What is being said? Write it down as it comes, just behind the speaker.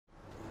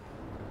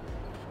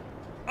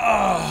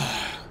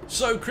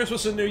So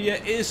Christmas and New Year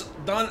is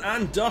done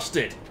and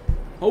dusted.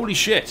 Holy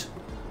shit.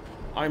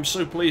 I'm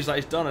so pleased that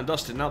it's done and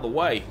dusted and out of the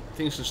way.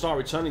 Things can start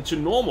returning to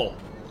normal.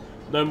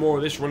 No more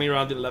of this running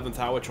around the 11th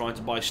hour trying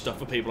to buy stuff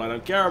for people I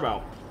don't care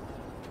about.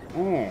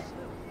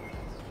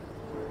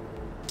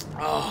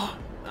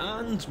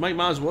 And make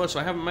matters worse,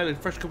 I haven't made a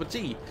fresh cup of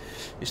tea.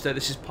 Instead,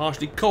 this is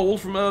partially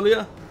cold from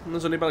earlier, and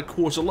there's only about a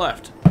quarter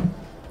left.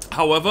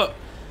 However,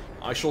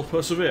 I shall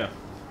persevere.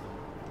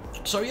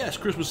 So yes,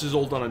 Christmas is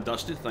all done and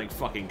dusted, thank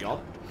fucking God.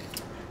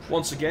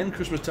 Once again,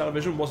 Christmas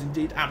television was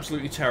indeed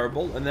absolutely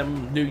terrible, and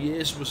then New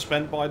Year's was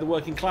spent by the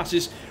working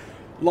classes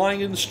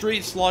lying in the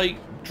streets like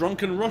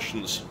drunken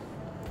Russians.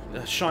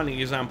 A shining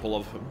example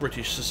of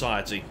British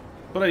society.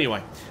 But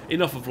anyway,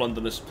 enough of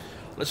Londoners.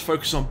 Let's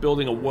focus on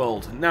building a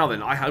world. Now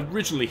then, I had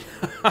originally...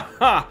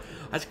 I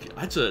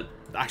had to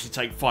actually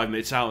take 5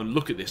 minutes out and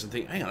look at this and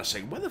think, hang on a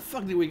second, where the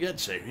fuck did we get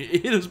to?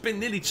 It has been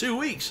nearly 2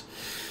 weeks.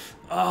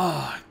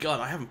 God,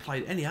 I haven't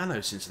played any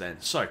Anno since then.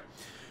 So,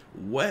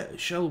 where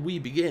shall we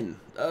begin?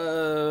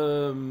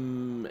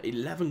 11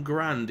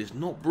 grand is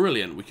not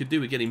brilliant. We could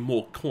do with getting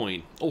more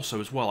coin. Also,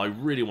 as well, I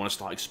really want to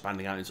start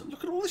expanding out into...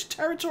 Look at all this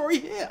territory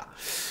here!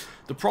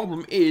 The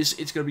problem is,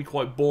 it's going to be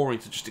quite boring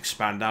to just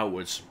expand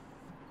outwards.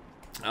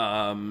 So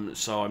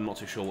I'm not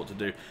too sure what to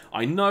do.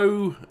 I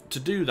know to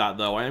do that,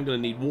 though, I am going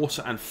to need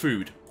water and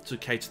food to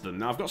cater to them.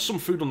 Now, I've got some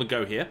food on the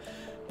go here,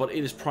 but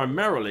it is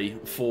primarily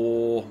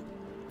for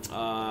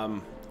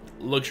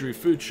luxury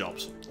food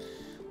shops.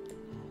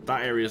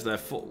 That area is there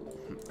for...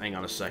 Hang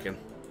on a second.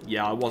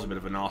 Yeah, I was a bit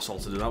of an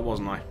arsehole to do that,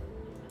 wasn't I?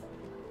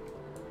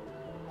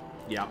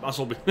 Yeah, that's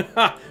all...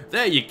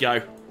 There you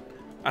go.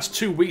 That's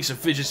 2 weeks of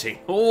fidgeting.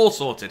 All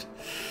sorted.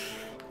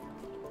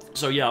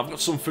 So yeah, I've got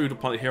some food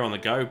up here on the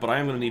go, but I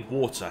am going to need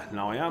water.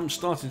 Now, I am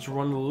starting to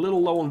run a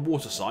little low on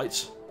water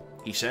sites.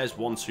 He says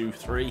 1, 2,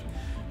 3,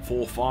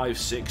 4, 5,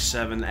 6,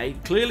 7,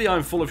 8. Clearly,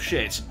 I'm full of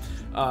shit.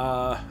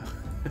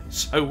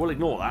 So we'll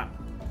ignore that.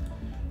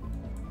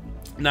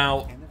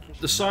 Now,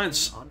 the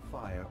science... On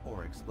fire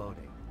or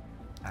exploding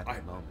at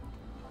the moment.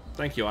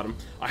 Thank you, Adam.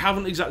 I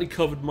haven't exactly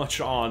covered much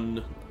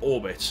on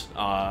Orbit,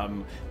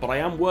 but I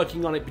am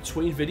working on it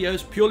between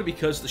videos, purely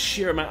because the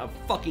sheer amount of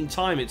fucking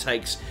time it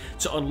takes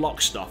to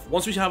unlock stuff.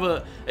 Once we have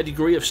a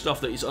degree of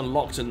stuff that is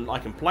unlocked and I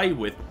can play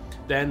with,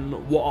 then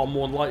what I'll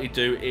more than likely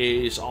do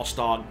is I'll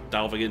start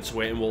delving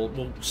into it and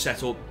we'll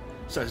set it up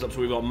so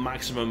we've got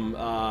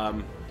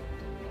maximum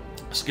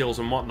skills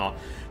and whatnot.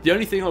 The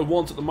only thing I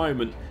want at the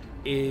moment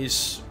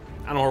is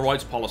animal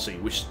rights policy,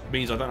 which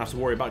means I don't have to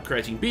worry about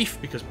creating beef,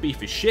 because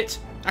beef is shit.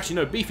 Actually,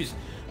 no, beef is...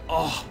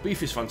 Oh,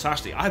 beef is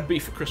fantastic. I had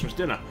beef for Christmas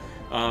dinner,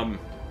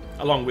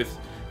 along with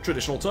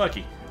traditional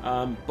turkey.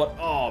 But,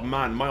 oh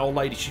man, my old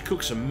lady, she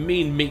cooks some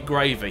mean meat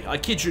gravy. I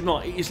kid you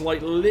not, it is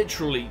like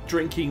literally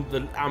drinking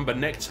the amber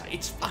nectar.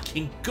 It's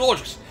fucking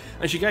gorgeous.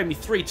 And she gave me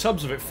 3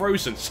 tubs of it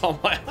frozen, so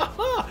I'm like,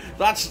 haha,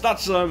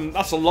 that's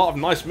a lot of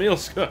nice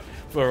meals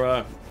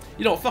for,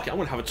 you know what, fuck it, I'm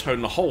gonna have a toad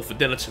in the hole for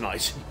dinner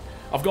tonight.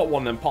 I've got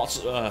one of them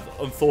pots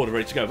unthawed and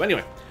ready to go. But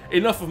anyway,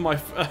 enough of my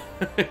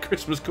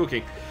Christmas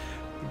cooking.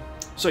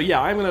 So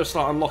yeah, I'm going to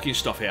start unlocking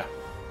stuff here.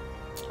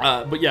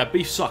 But yeah,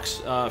 beef sucks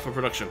for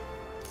production.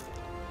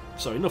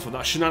 So enough of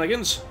that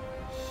shenanigans.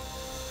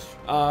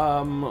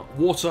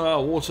 Water.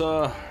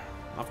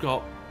 I've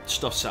got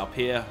stuff set up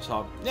here.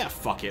 So yeah,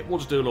 fuck it. We'll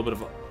just do a little bit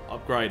of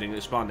upgrading and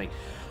expanding.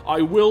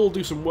 I will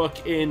do some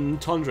work in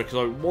Tundra because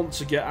I want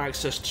to get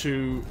access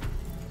to...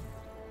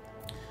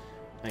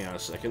 Hang on a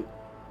second.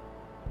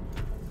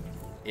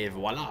 Et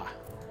voila.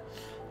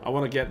 I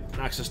want to get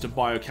access to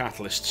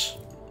biocatalysts.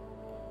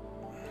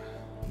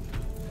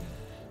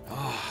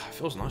 Ah, it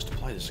feels nice to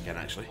play this again,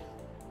 actually.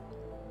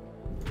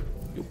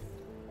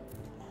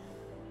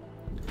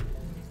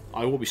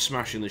 I will be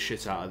smashing the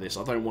shit out of this.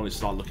 I don't want it to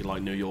start looking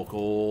like New York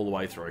all the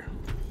way through.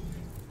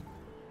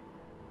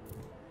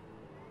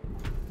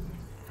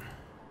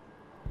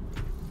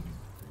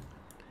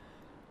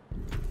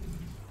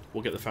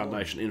 We'll get the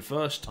foundation in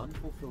first.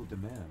 Unfulfilled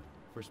demand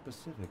for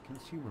specific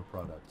consumer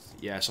products.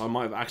 Yes, I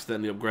might have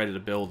accidentally upgraded a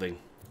building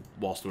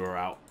whilst we were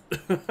out.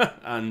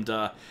 And,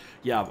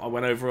 yeah, I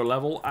went over a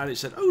level and it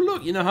said, oh,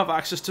 look, you now have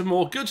access to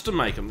more goods to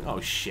make them. Oh,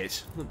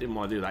 shit. I didn't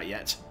want to do that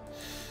yet.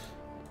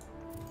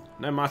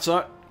 No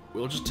matter.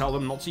 We'll just tell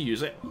them not to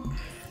use it.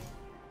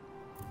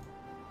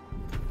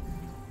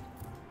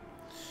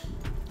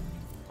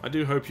 I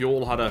do hope you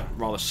all had a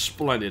rather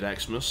splendid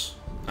Xmas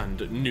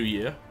and New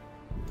Year.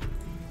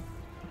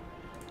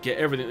 Get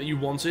everything that you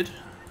wanted.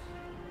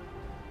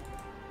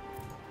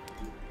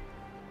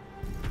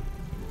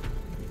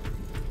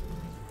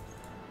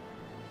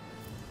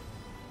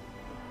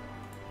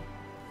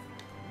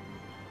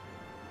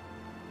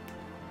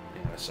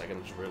 Hang on a second,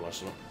 I just realised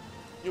something.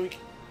 Yoink.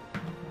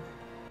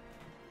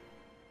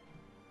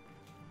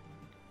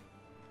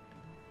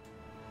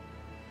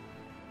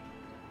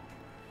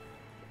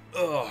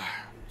 Ugh.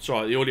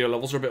 Sorry, the audio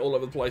levels are a bit all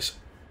over the place.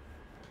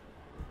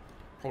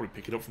 Probably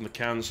pick it up from the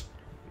cans.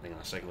 Hang on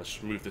a second,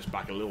 let's move this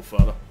back a little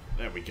further.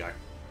 There we go.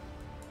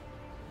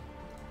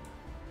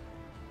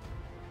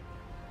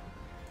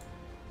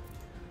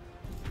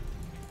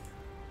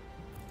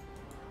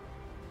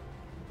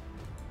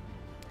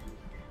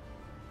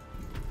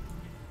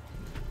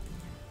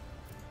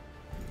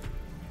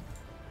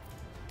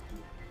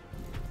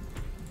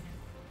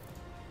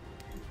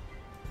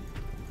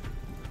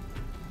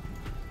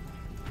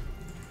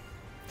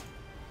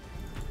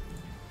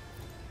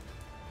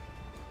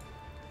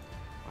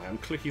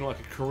 clicking like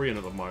a Korean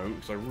at the moment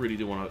because I really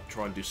do want to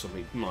try and do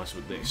something nice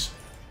with this.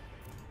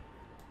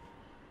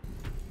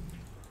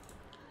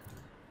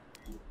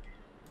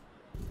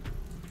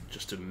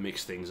 Just to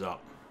mix things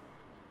up.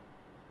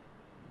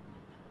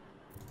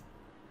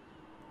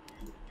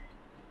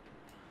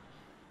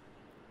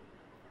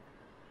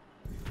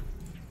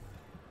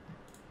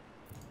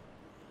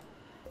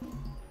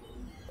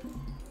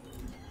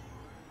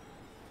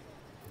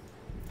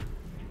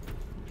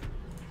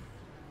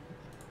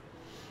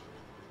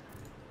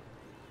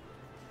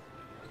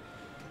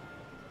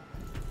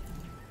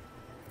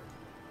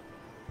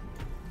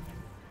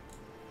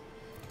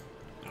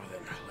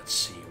 Let's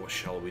see, what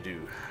shall we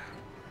do?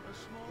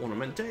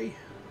 Ornament day?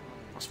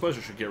 I suppose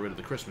I should get rid of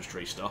the Christmas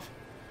tree stuff.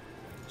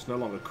 It's no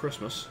longer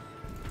Christmas.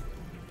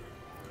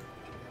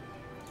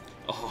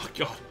 Oh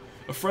god,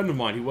 a friend of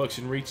mine who works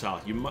in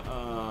retail,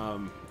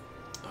 oh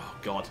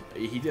god,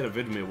 he did a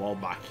video with me a while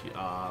back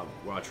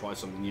where I tried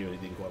something new and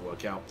it didn't quite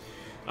work out.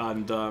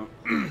 And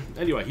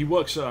anyway, he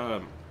works,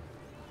 I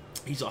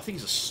think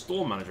he's a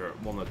store manager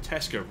at one of the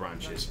Tesco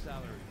branches.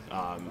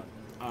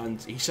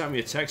 And he sent me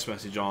a text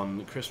message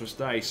on Christmas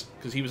Day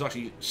because he was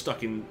actually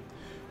stuck in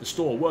the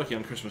store working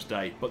on Christmas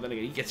Day, but then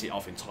again he gets it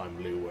off in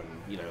time lieu and,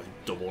 you know,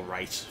 double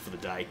rate for the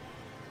day.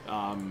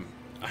 And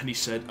he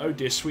said, "Oh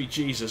dear sweet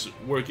Jesus,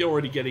 we're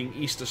already getting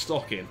Easter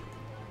stock in,"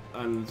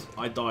 and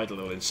I died a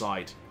little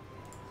inside.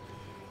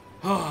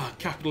 Ah,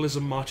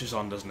 capitalism marches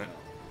on, doesn't it?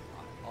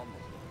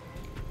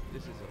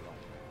 This is a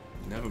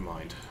lie. Never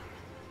mind.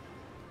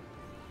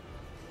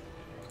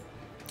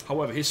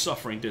 However, his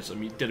suffering did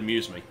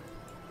amuse me.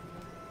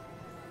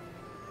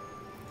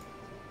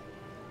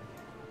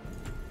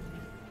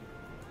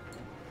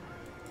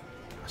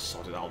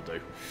 Sod it, I'll do.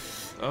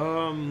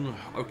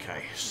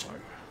 Okay, so.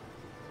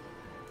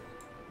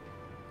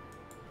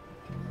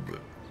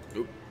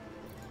 Oop.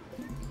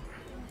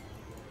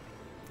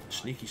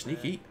 Sneaky,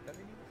 sneaky.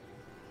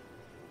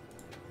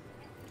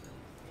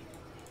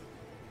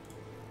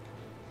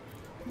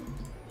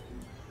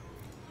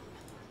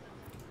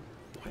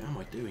 Why am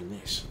I doing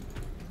this?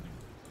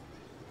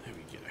 There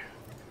we go.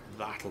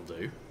 That'll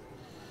do.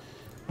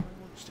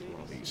 Stick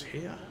one of these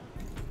here.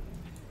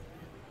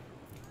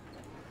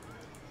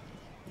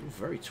 You're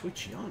very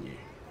twitchy, aren't you?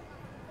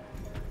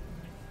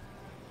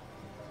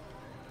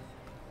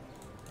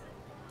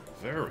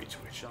 Very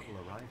twitchy. Shuttle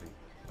arriving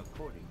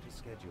according to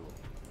schedule.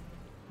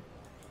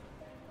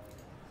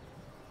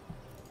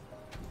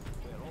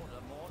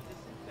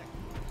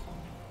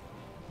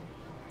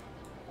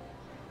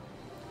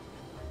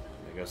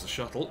 There goes the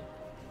shuttle.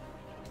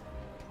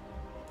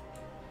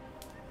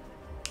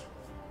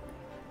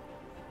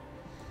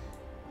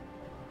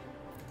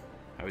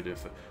 How are we doing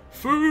for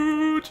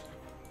food?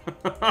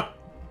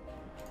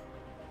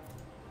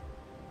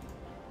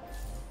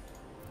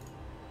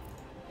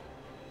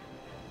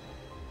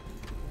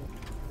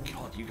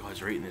 God, you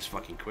guys are eating this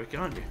fucking quick,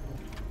 aren't you?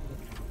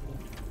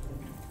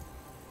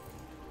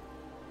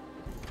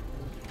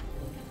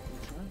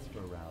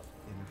 Transfer route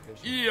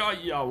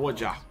inefficient. Yeah, would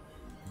ya?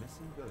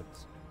 Missing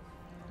goods.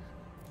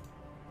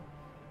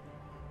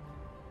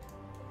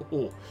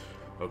 Oh,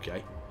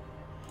 okay.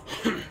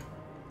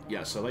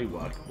 Yeah, so they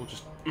work. We'll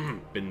just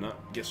bin that,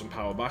 get some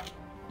power back.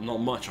 Not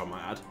much, I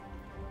might add.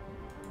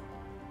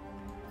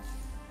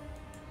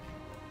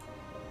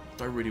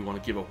 Don't really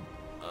want to give up.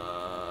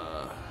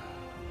 A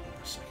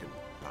second.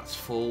 That's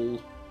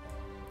full.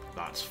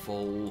 That's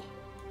full.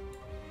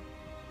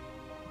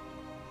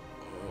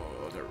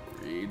 Oh, I don't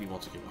really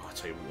want to give. I'll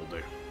tell you what we'll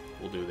do.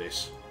 We'll do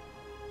this.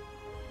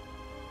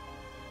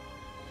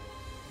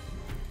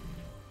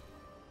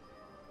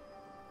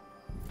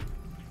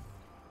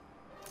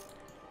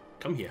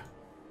 Come here.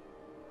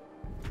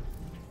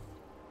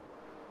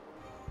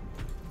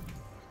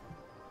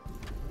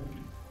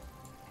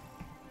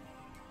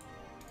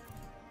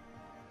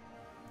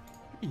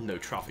 No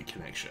traffic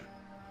connection.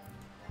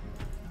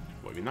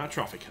 What do you mean, that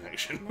traffic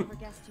connection? Never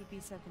guessed you'd be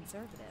so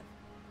conservative.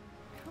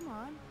 Come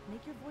on,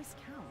 make your voice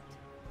count.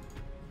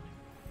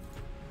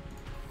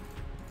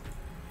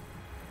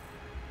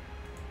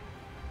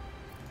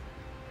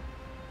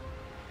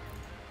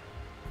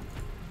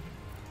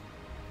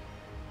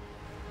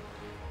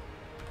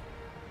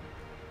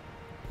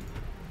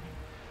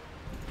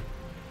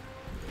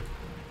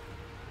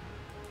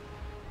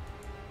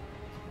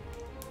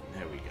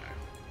 There we go.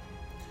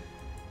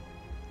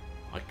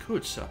 I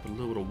could set up a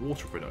little bit of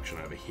water production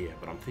over here,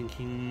 but I'm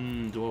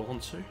thinking, do I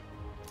want to?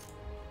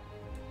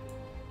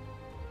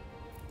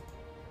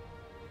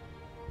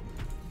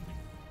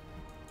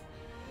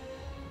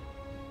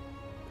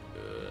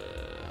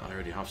 I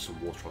already have some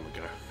water on the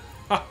go.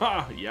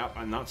 Haha, yep,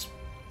 and that's...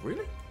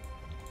 Really?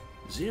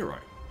 0.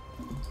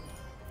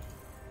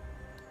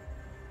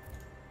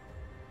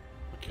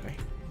 Okay.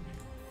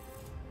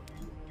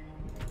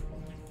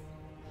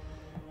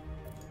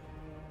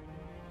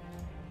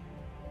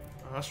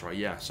 Oh, that's right,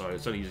 yeah, so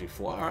it's only using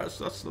 4. Alright,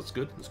 that's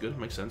good, that's good,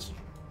 makes sense.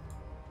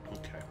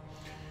 Okay.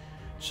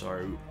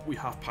 So, we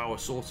have power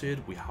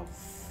sorted, we have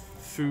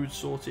food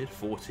sorted,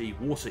 40.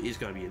 Water is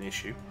going to be an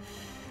issue.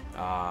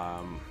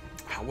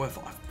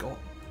 However, I've got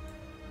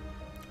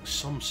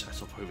some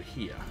setup over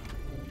here.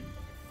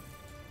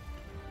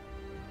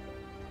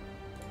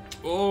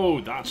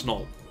 Oh, that's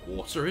not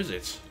water, is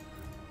it?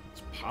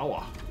 It's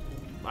power.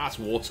 That's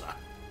water.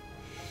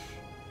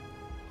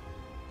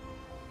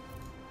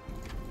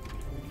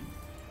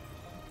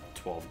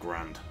 $12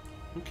 grand.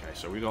 Okay,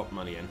 so we got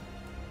money in.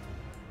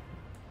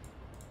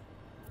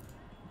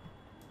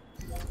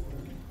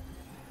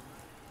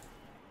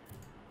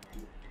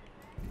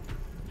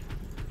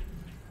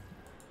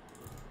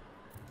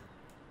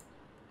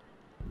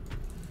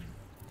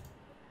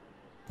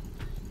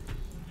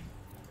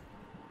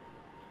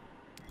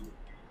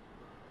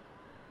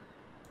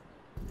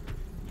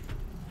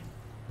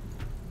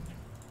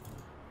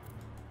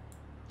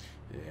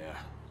 Yeah.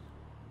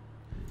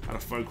 Had a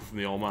phone call from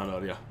the old man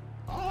earlier.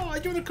 Oh,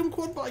 do you want to come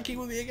quad biking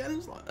with me again?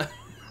 It's like,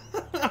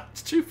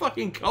 it's too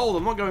fucking cold.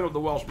 I'm not going up the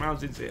Welsh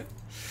mountains here.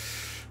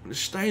 I'm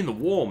just stay in the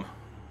warm,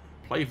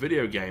 play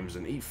video games,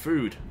 and eat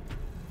food.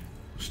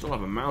 Still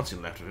have a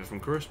mountain left of it from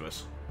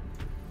Christmas.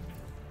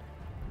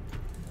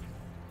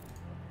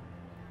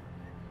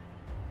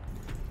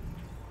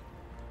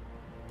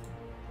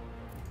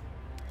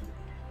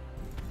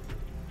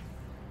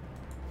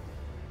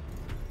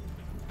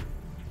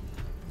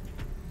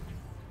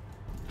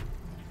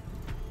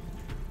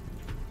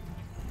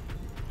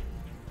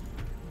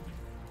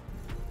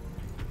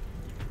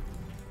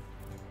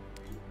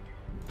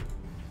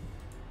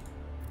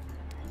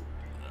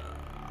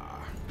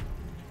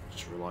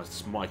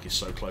 This mic is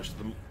so close to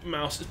the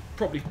mouse, it's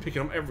probably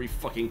picking up every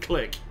fucking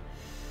click.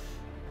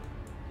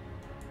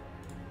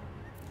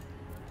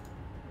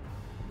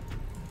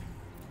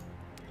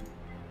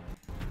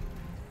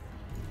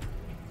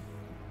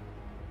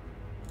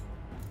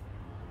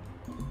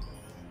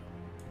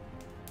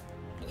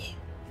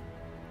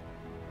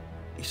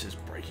 He says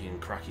breaking and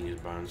cracking his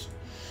bones.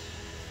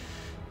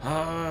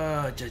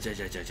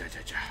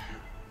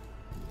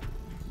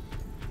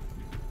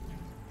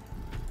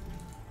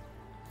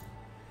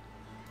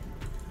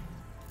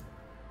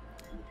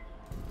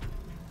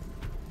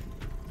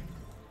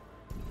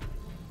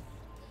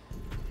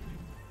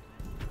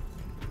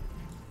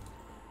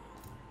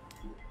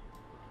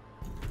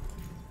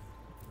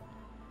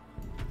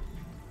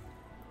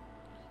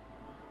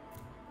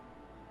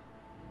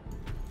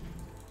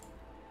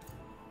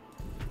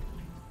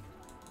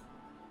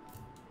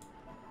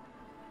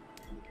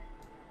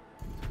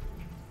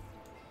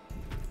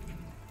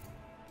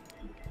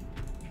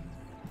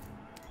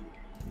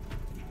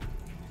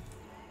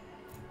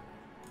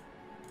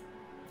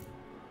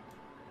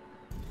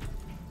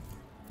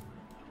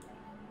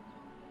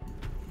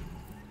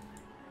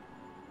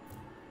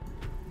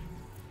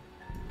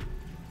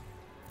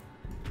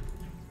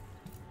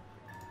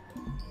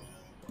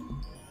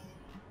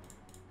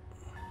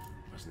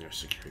 Near a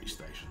security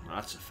station.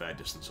 That's a fair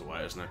distance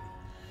away, isn't it?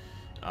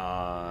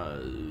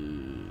 I'll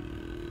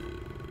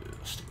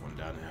stick one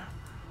down here.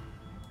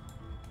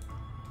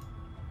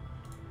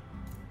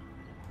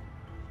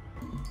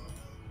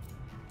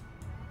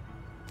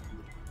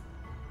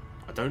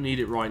 I don't need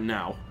it right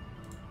now,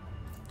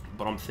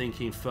 but I'm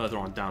thinking further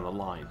on down the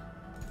line.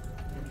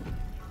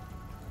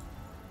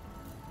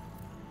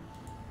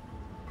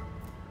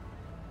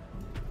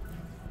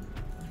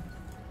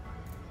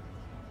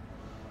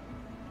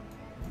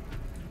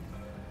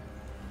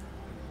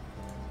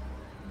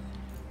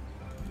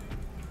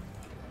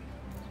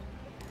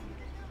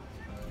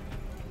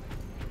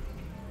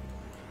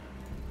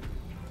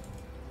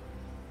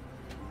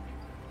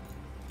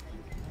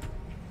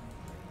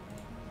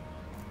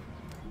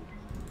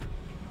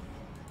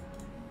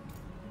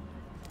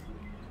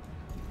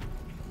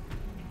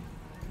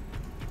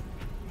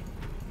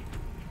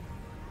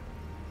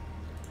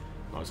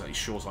 Not exactly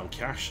short on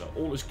cash, so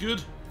all is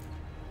good.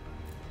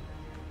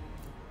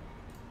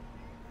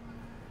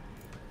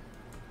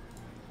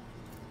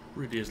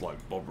 Really is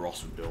like Bob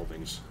Ross with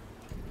buildings.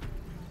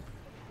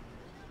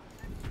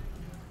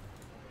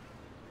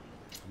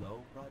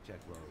 Low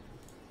project load.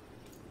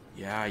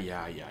 Yeah.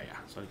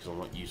 It's only because I'm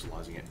not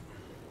utilising it.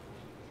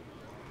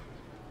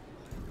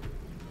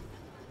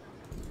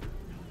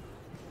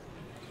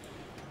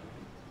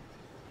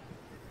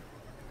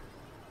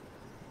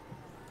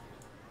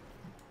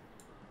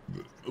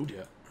 Oh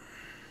dear.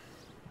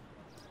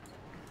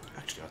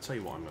 Actually, I'll tell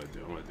you what I'm going to do.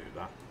 I'm going to do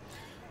that.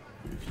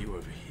 Move you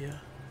over here.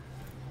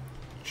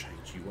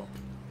 Change you up.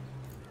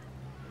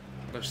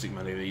 I don't stick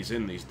many of these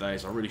in these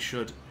days. I really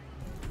should.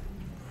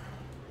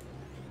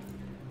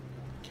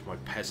 Give my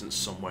peasants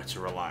somewhere to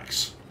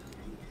relax.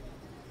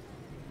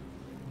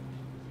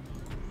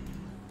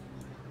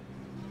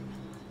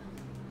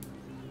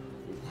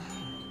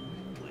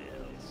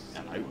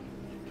 Hello.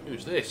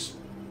 Who's this?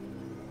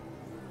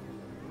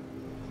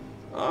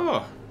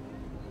 Oh.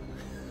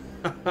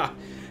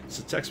 It's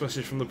a text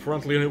message from the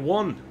parental unit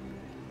 1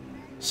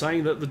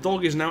 saying that the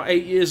dog is now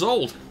 8 years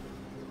old.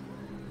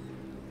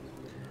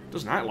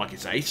 Doesn't act like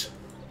it's 8.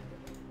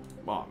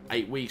 Well,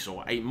 8 weeks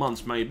or 8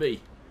 months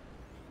maybe.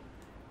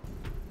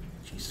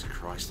 Jesus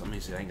Christ, that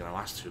means it ain't gonna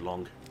last too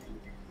long.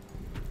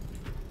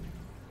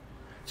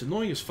 It's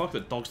annoying as fuck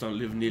that dogs don't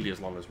live nearly as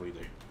long as we do.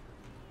 It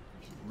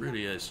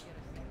really is.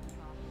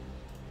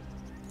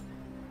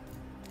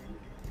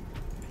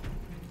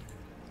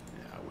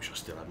 Yeah, I wish I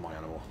still had my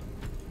animal.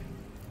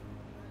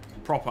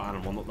 Proper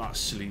animal, not that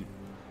silly.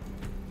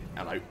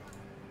 Hello.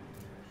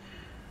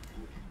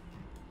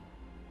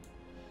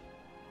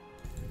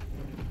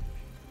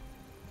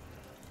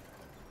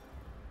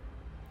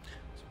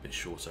 It's a bit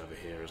short over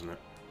here, isn't it?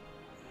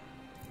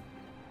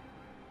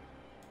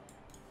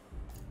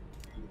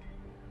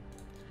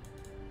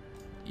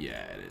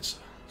 Yeah, it is.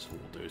 So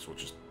what we'll do is we'll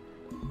just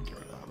get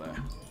rid of that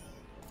there.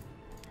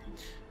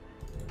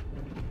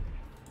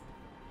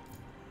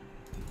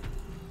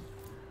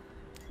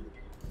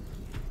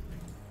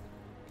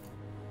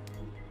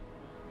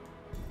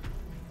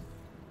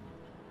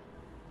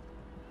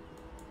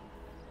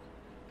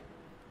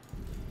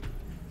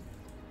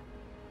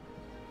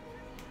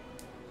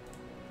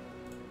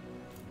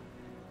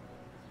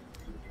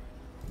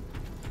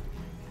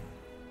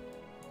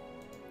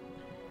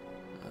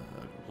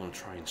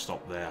 Try and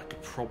stop there. I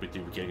could probably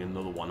do with getting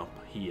another one up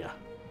here.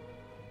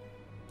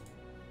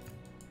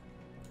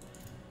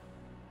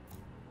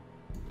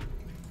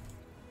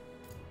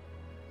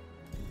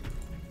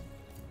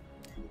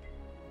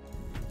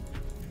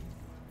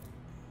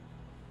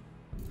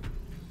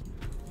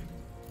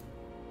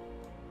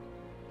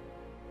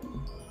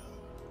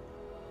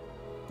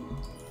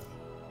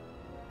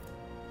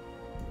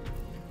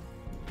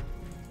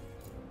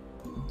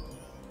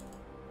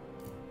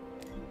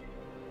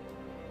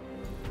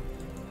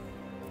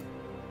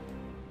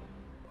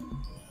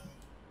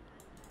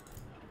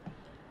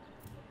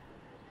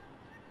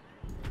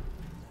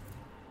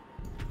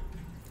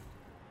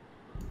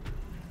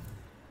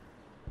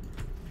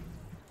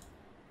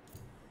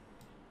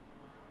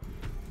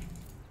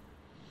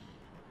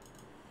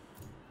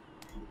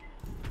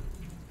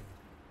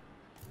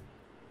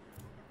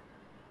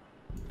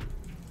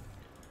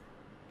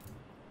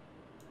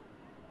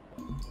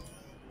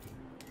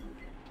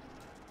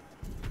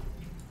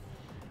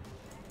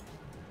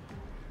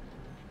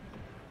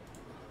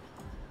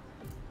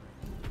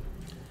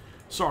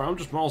 Sorry, I'm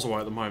just miles away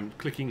at the moment,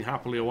 clicking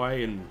happily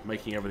away and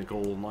making everything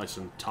all nice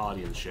and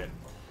tidy and shit.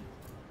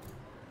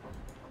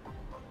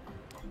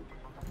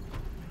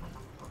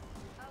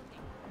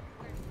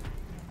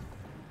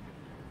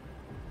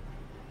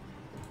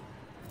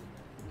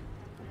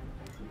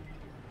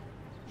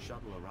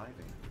 Shuttle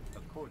arriving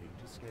according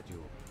to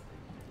schedule.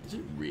 Is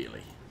it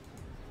really?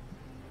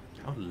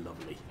 How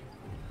lovely.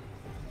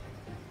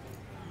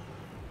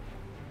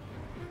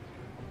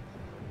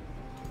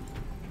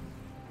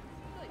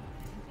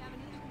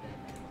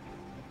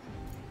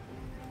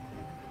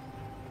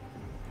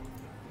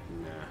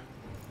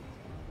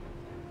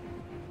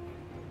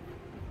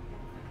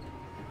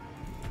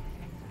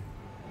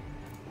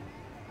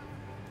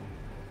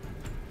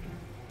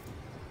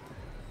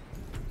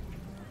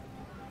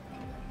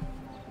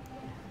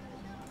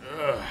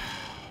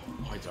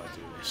 Why did I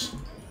do this?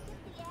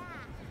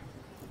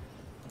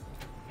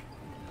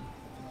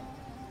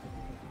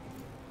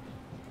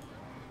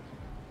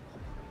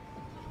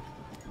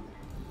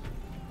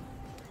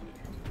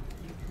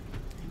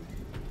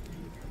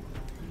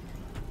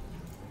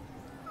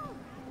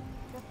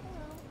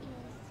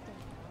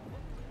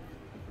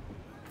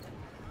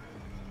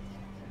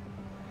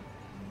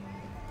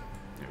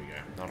 There we go.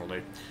 That'll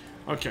do.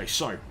 Okay,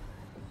 so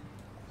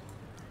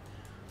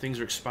things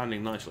are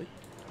expanding nicely.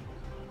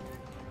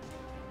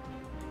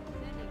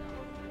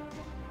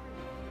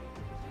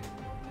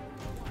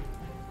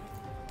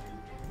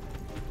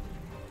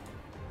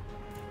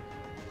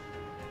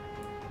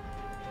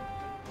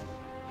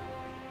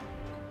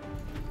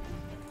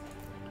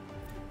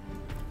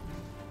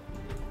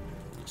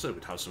 So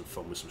we'd have some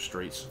fun with some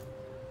streets.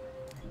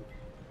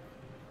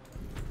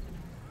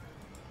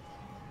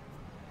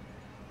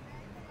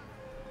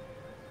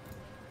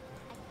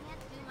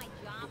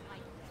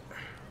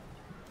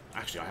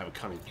 Actually, I have a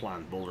cunning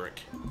plan, Baldric.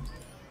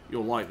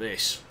 You'll like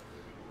this.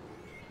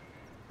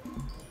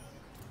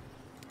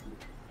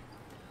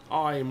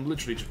 I'm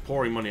literally just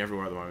pouring money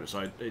everywhere at the moment,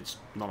 so it's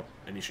not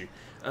an issue.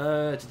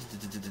 Okay.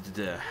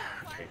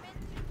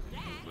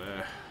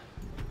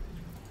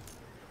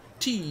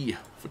 T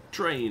for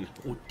train,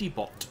 or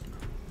depot.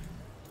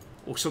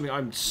 Or something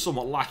I'm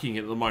somewhat lacking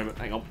in at the moment.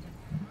 Hang on.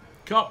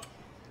 Cup.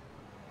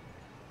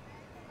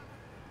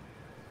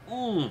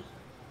 Oh,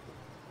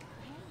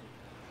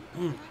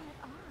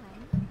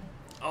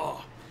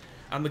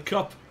 and the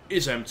cup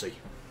is empty.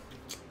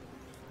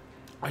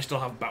 I still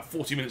have about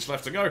 40 minutes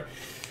left to go.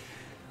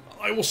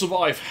 I will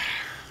survive.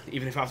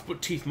 Even if I have to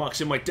put teeth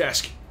marks in my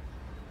desk.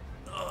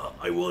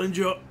 I will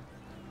endure.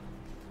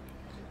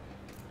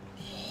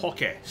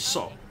 Okay,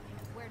 so.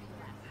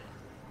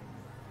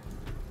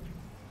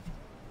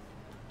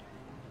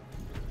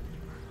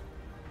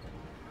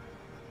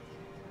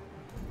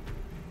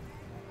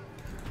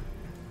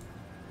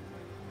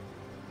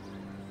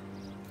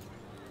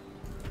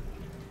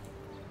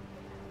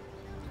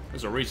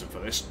 There's a reason for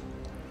this.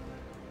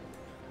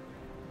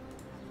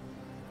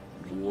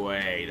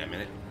 Wait a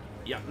minute.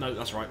 Yeah, no,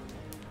 that's right.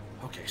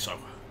 Okay, so.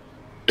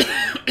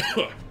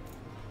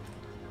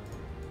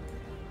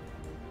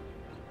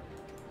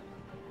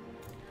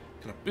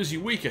 Got a busy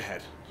week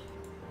ahead.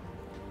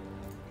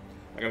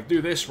 I'm going to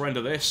do this,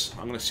 render this.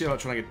 I'm going to see about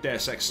trying to get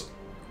Deus Ex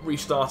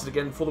restarted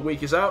again before the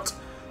week is out.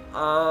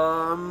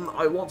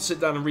 I want to sit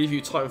down and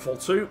review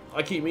Titanfall 2.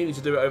 I keep meaning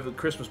to do it over the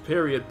Christmas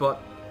period,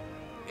 but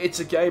it's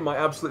a game I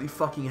absolutely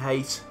fucking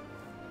hate.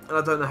 And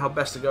I don't know how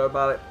best to go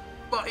about it.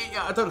 But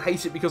yeah, I don't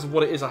hate it because of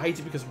what it is. I hate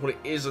it because of what it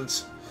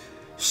isn't.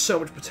 So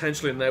much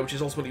potential in there, which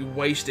is ultimately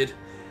wasted.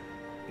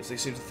 Because they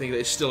seem to think that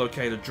it's still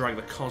okay to drag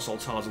the console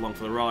tars along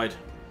for the ride.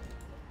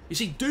 You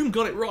see, Doom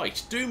got it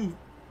right. Doom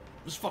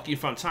was fucking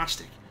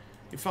fantastic.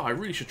 In fact, I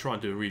really should try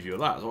and do a review of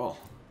that as well.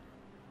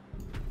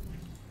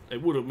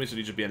 It would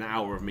admittedly just be an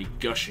hour of me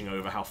gushing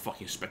over how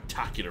fucking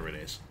spectacular it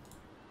is.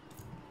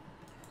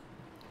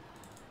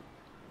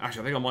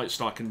 Actually, I think I might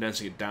start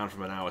condensing it down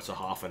from an hour to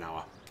half an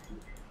hour.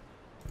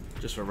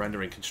 Just for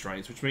rendering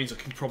constraints, which means I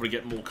can probably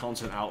get more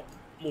content out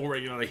more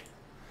regularly.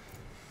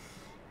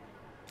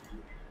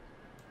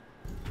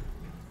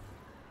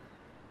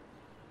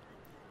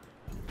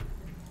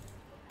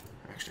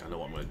 Actually, I know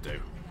what I'm going to do.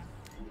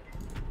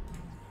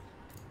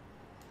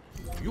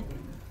 Yup.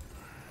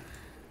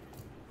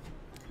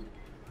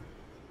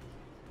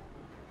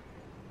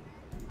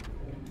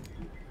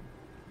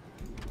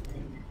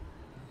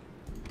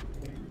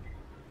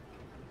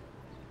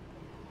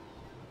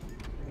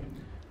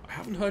 I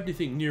haven't heard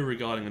anything new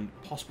regarding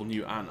a possible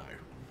new Anno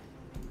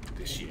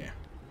this year.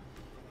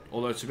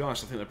 Although, to be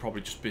honest, I think they're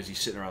probably just busy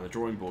sitting around the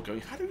drawing board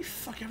going, how do we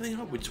fuck everything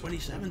up with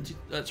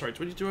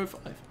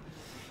 2205?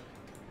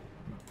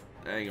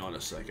 Hang on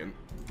a second.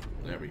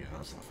 There we go,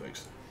 that's not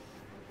fixed.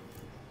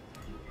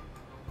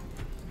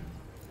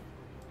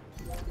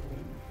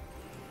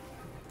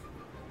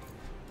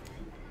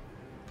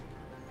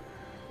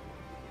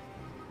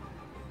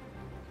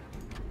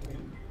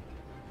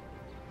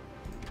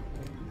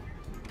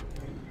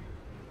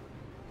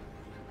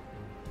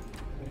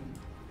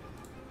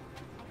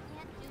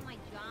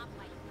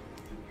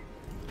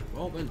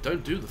 Well, then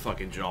don't do the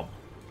fucking job.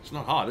 It's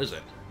not hard, is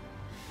it?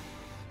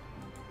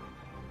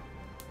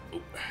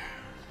 Ooh.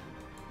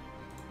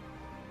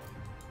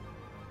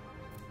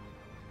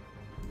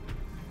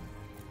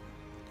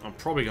 I'm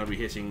probably going to be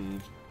hitting...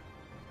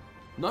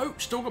 No,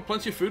 still got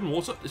plenty of food and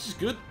water. This is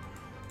good.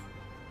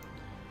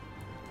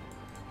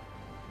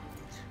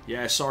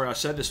 Yeah, sorry, I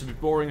said this would be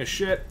boring as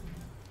shit.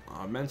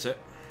 I meant it.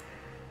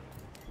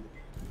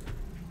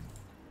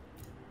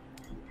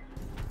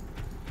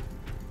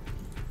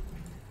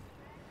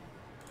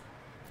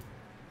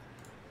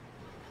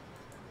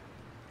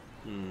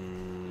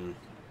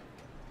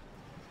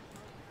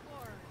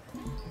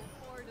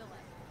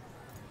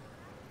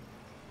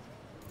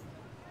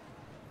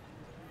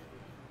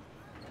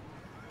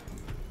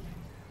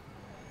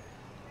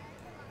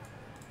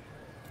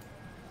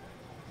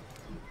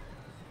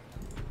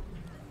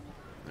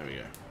 There we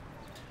go.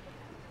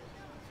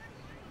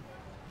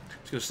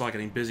 It's going to start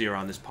getting busy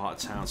around this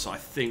part of town, so I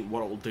think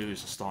what it will do is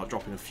start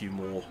dropping a few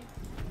more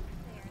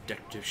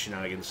decorative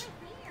shenanigans,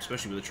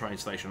 especially with the train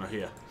station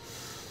here.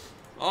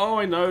 Oh,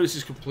 I know this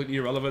is completely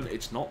irrelevant.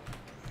 It's not.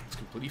 It's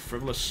completely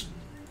frivolous.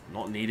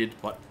 Not needed,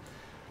 but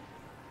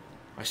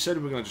I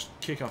said we're going to just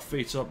kick our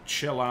feet up,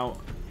 chill out,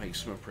 make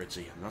something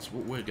pretty, and that's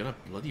what we're going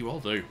to bloody well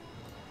do. You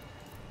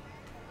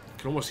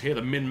can almost hear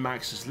the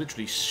min-maxers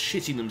literally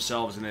shitting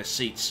themselves in their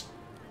seats.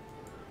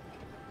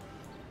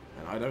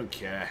 And I don't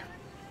care.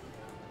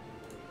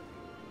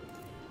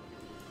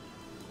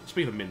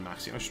 Speaking of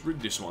min-maxing, I should really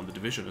do something on The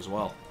Division as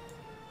well.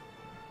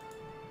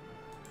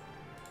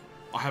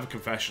 I have a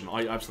confession.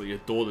 I absolutely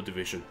adore The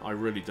Division. I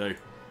really do.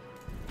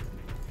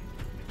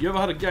 You ever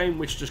had a game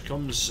which just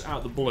comes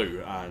out the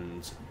blue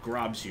and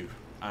grabs you,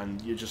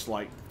 and you're just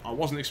like, I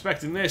wasn't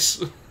expecting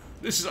this.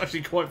 This is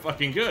actually quite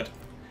fucking good.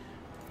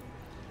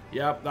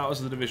 Yeah, that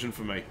was The Division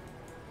for me.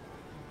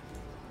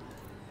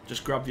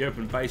 Just grabbed the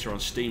open beta on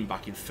Steam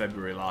back in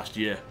February last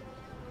year.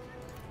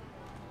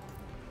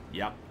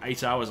 Yep,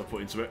 8 hours I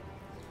put into it.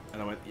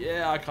 And I went,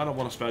 yeah, I kind of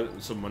want to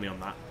spend some money on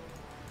that.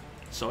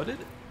 So I did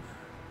it.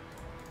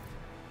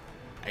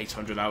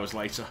 800 hours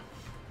later,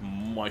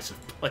 might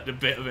have played a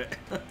bit of it.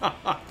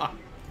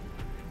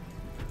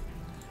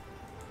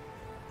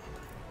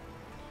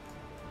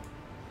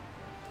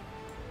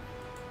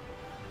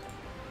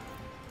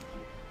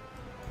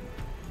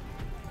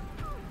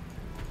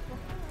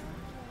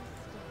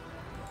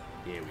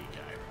 Here we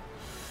go.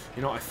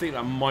 You know, I think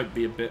that might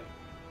be a bit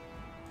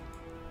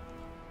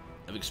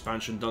of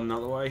expansion done out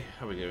of the way.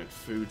 How are we doing?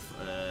 Food.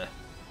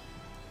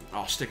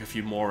 I'll stick a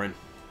few more in.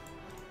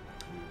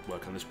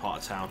 Work on this part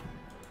of town.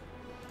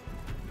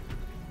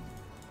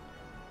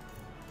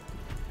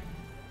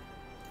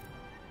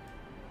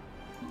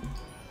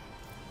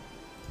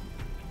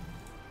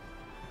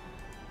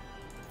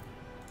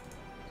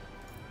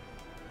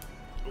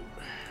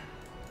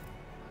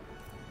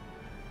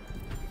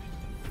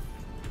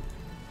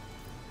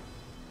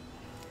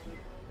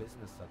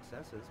 Business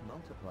successes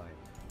multiplied.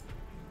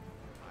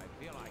 I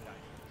feel like I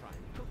should try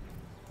and cook.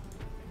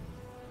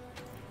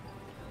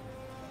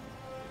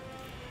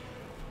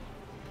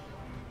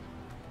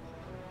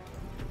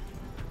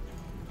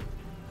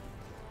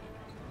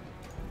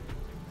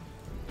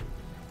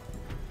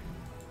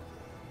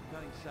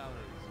 salaries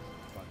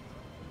isn't fun.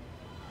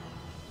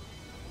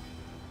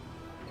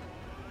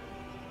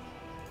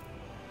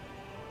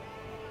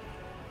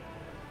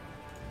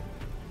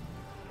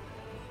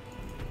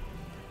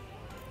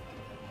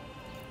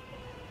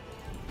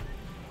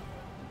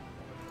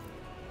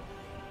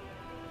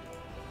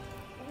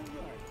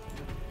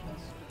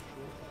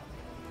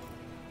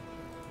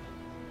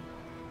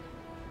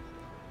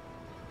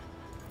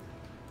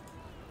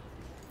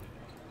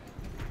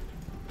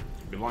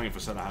 I'd be lying if I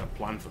said I had a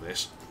plan for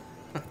this.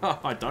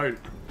 I don't.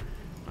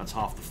 That's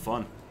half the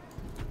fun.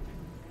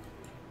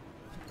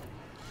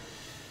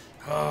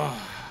 No, I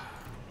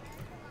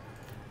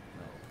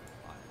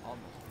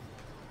almost.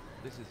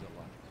 This is a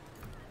lot.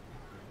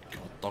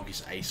 God,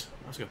 doggy's ace.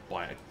 I was going to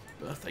buy a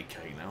birthday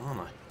cake now,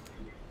 aren't I?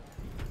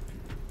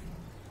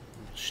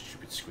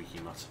 Stupid squeaky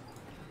nut.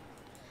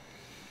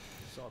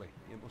 Sorry,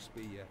 it must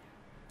be.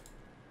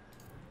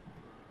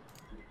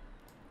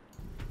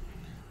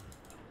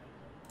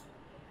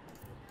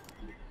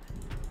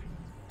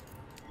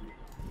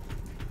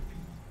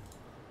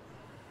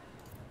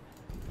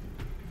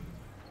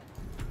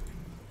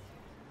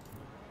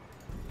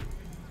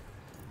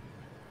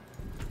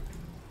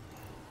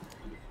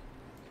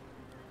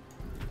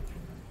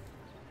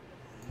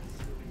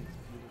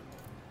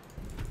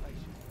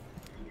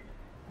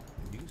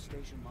 New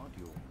station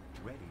module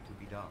ready to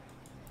be docked.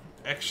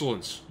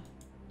 Excellent.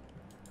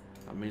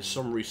 That means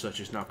some research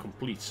is now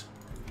complete.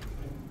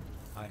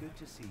 Good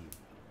to see you.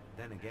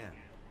 Then again,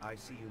 I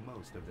see you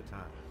most of the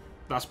time.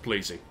 That's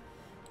pleasing.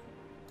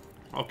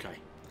 Okay.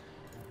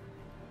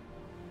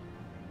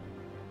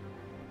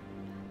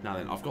 Now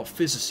then, I've got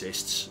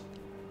physicists.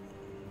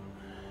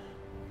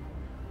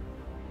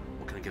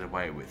 What can I get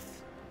away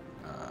with?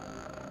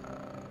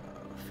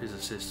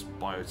 Physicists,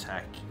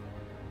 biotech.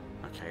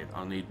 Okay,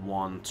 I'll need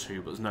 1,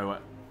 2, but there's no...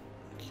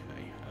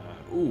 Okay.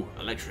 Ooh,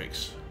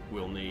 electrics.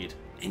 We'll need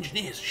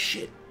engineers.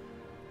 Shit.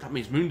 That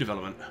means moon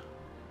development.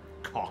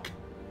 Cock.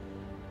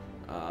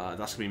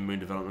 That's going to be moon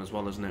development as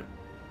well, isn't it?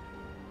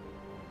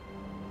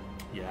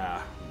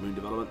 Yeah, moon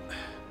development.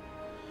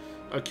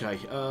 Okay,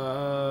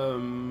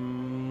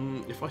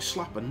 if I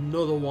slap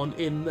another one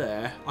in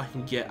there, I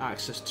can get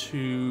access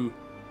to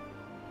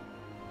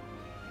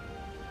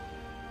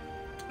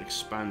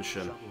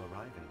expansion. Shuttle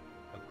arriving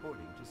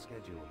according to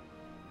schedule.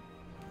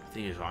 The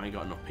thing is, I ain't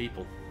got enough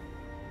people.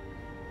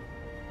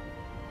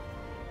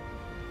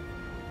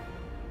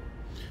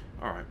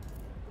 Alright.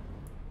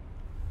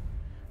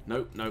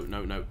 No, no,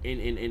 no, no.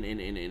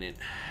 In.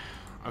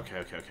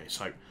 Okay.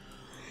 So,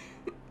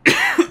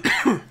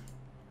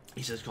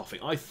 he says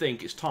coughing. I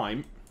think it's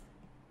time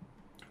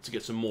to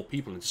get some more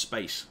people into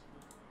space.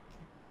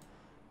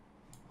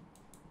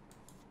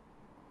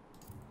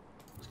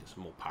 Let's get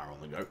some more power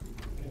on the go.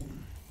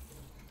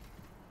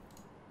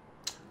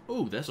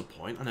 Oh, there's a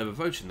point. I never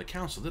voted in the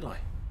council, did I?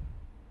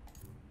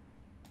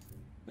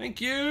 Thank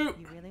you!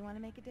 You really want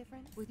to make a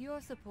difference? With your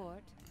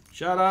support,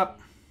 Shut up!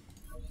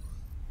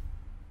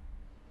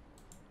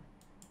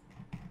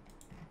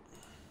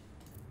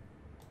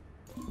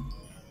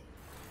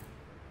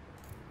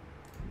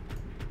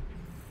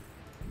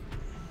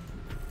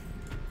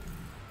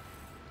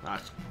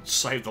 That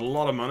saved a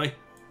lot of money.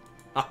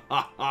 Ha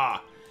ha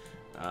ha!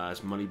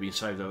 There's money being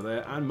saved over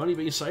there, and money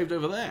being saved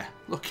over there.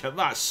 Look at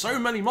that, so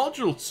many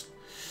modules!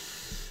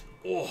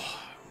 Oh,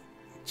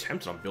 I'm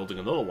tempted on building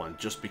another one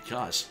just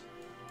because.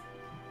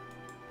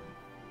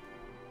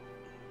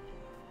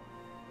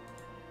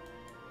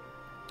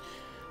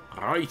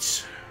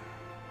 Right.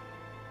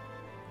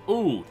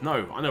 Ooh,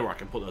 no, I know where I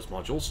can put those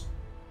modules.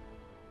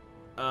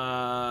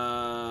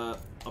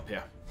 Up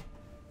here.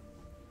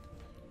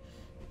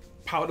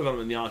 Power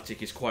development in the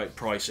Arctic is quite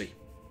pricey.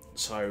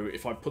 So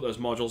if I put those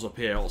modules up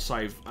here, it'll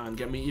save and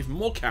get me even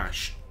more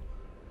cash.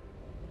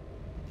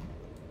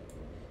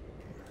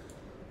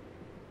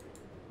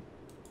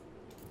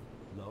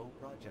 Low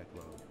project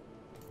load.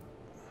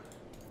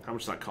 How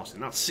much is that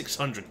costing? That's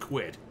 600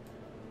 quid.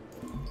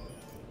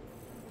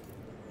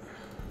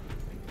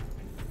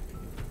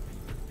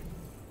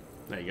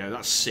 There you go,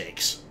 that's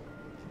 6.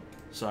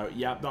 So,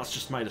 yeah, that's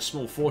just made a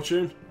small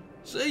fortune.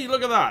 See,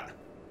 look at that.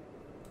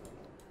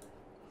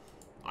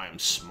 I am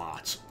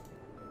smart.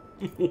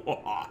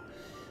 Yeah,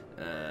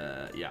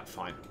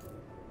 fine.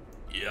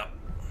 Yep.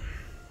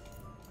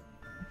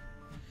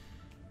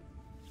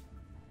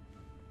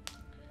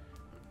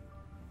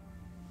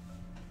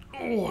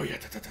 Oh, yeah.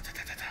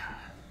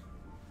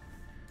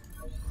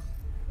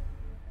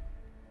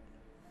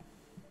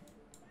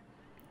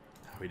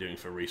 How are we doing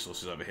for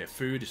resources over here?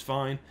 Food is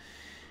fine.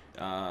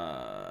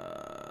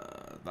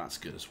 That's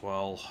good as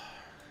well.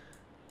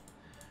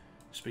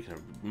 Speaking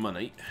of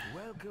money,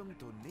 Welcome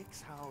to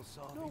Nick's house.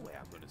 No way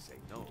I'm gonna say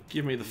no.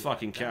 give me the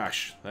fucking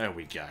cash. There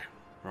we go.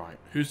 Right,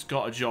 who's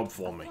got a job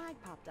for A me? flag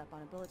popped up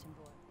on a bulletin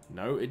board.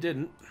 No, it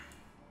didn't.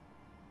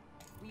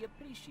 We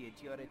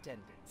appreciate your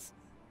attendance.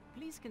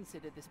 Please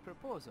consider this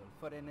proposal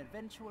for an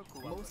eventual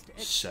cooperation.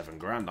 7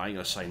 grand. I ain't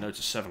gonna say no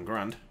to 7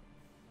 grand.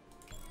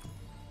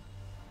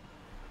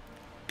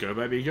 Go,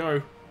 baby,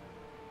 go.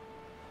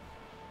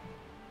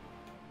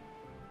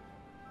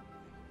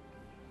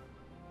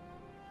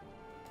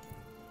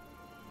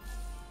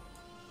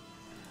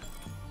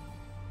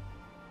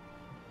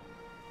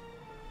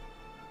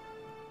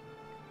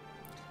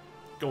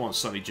 Go on,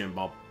 Sonny Jim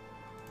Bob.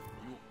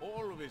 You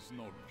always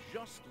know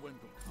just when to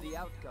come. The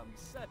outcome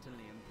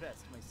certainly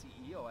impressed my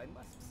CEO, I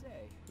must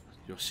say.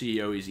 Your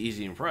CEO is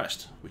easily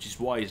impressed, which is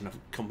why he's in a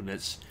company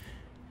that's...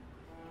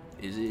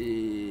 Is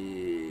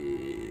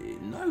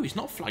it... No, he's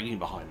not flagging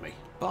behind me.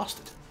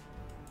 Bastard.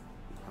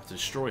 I'll have to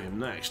destroy him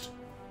next.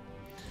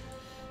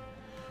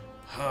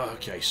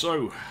 Okay,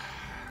 so...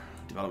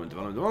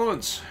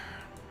 Development.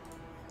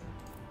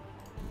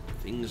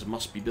 Things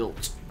must be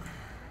built.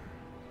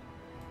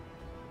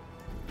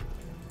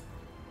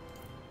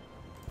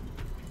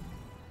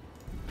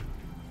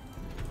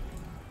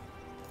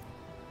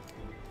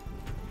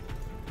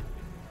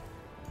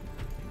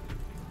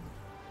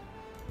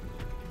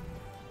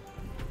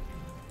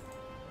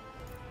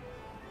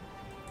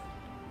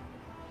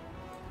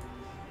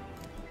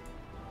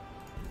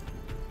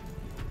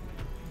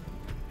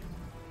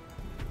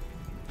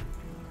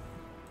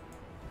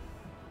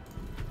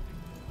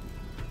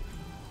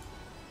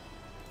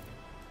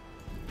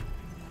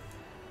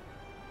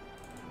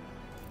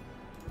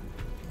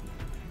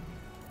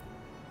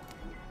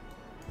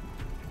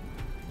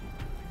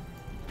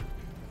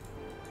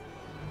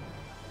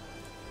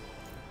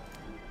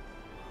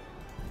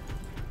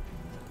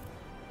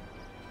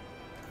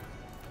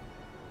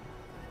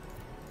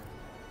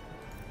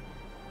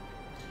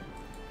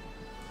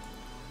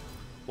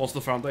 Once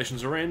the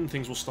foundations are in,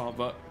 things will start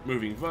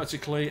moving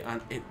vertically,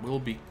 and it will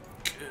be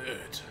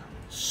good.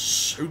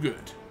 So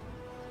good.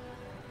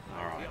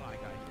 Alright.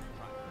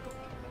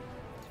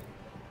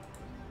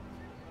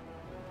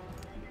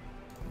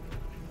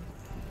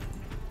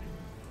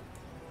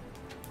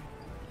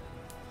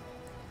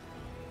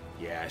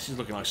 Yeah, this is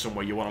looking like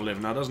somewhere you want to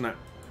live now, doesn't it?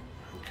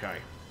 Okay.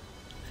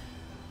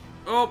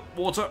 Oh,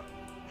 water.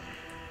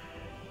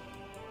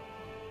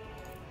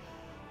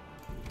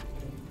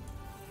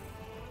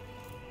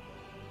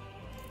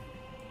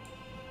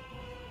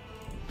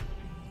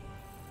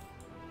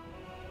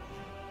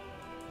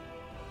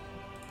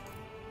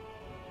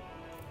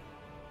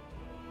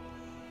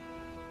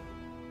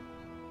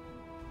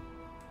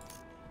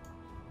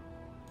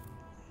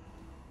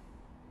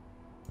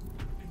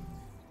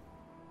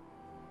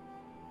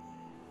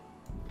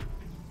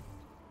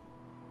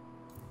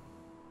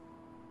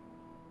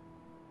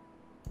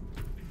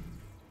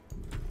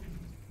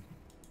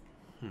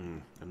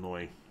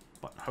 Annoying,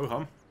 but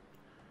ho-hum.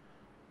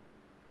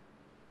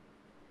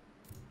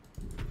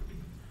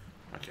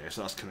 Okay,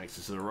 so that's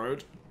connected to the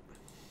road.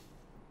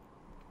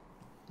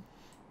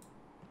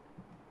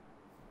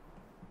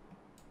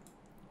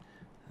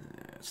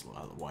 It's a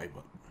little out of the way,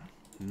 but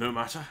no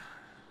matter.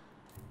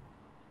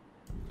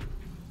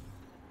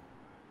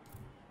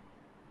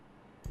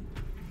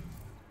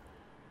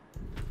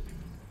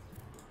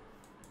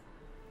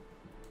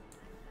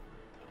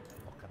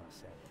 What can I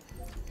say?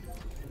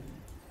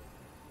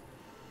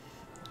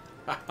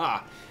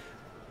 Haha.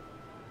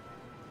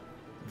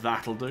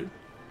 That'll do.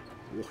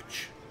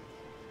 Watch.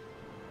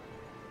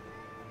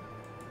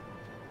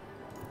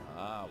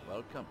 Ah,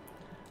 welcome.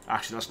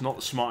 Actually, that's not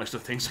the smartest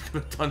of things I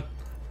could have done.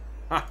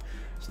 Ha!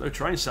 There's no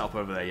train set up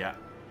over there yet.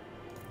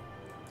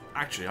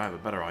 Actually, I have a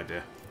better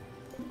idea.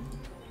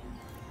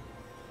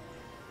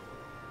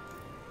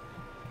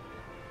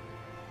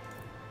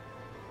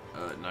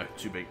 No,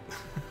 too big.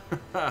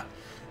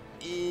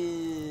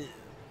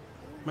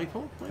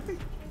 Maple, maybe?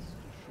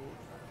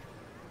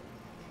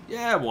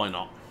 Yeah, why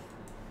not?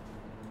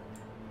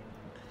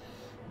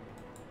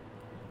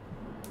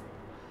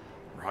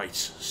 Right,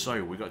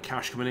 so we've got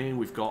cash coming in,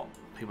 we've got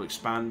people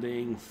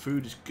expanding,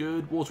 food is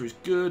good, water is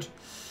good.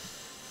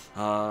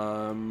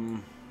 Your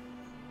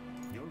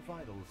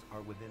vitals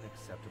are within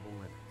acceptable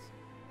limits.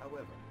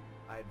 However,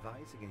 I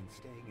advise against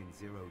staying in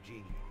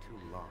 0G too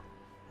long.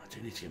 I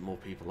do need to get more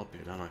people up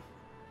here, don't I?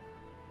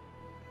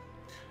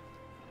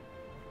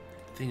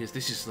 Thing is,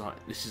 this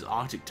is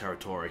Arctic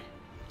territory.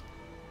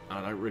 And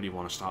I don't really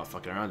want to start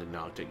fucking around in the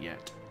Arctic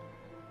yet.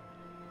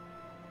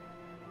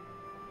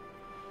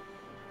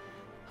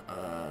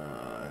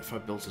 If I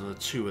built another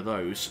 2 of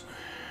those.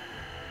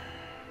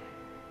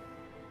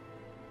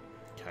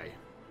 Okay.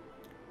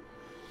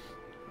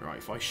 Right,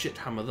 if I shit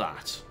hammer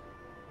that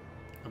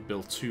and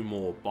build 2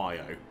 more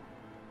bio.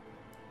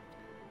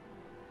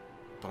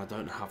 But I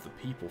don't have the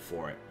people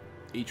for it.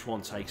 Each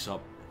one takes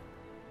up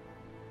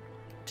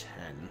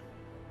 10.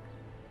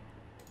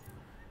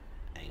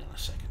 Hang on a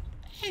second.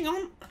 Hang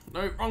on!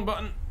 No, wrong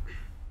button.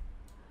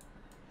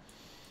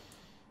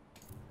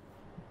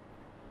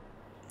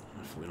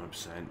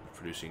 49%,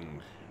 producing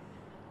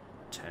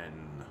 10.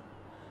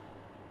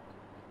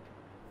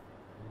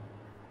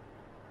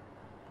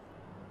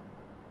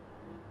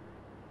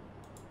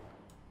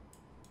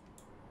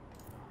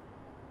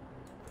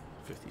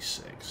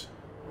 $56.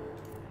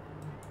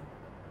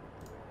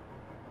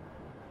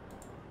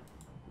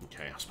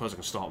 Okay, I suppose I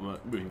can start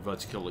moving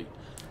vertically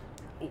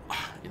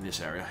in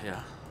this area,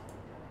 yeah.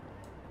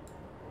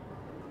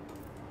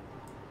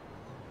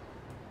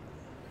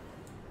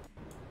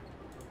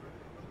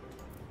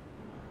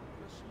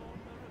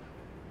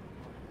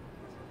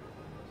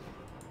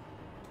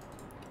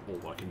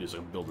 what I can do is I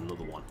can build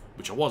another one,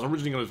 which I was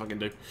originally going to fucking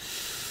do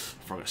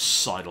before I got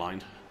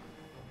sidelined.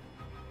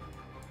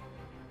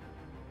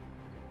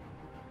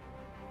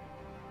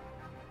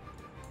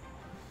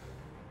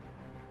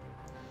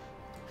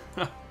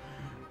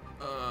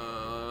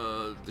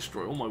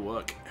 Destroy all my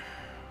work.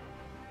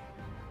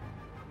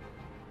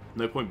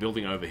 No point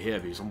building over here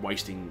because I'm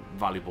wasting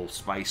valuable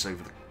space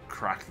over the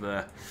crack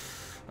there.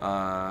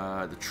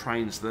 The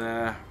train's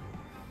there.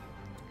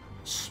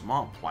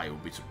 Smart play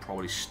would be to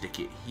probably stick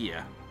it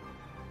here.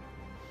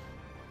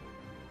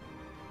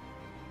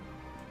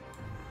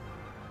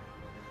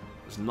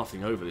 There's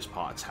nothing over this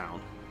part of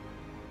town.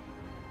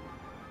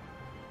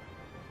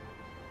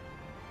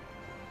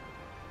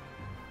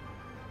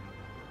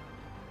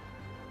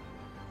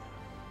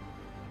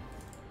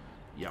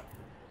 Yep.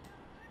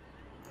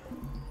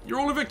 You're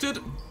all evicted!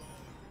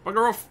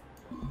 Bugger off!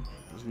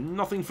 There's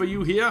nothing for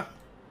you here.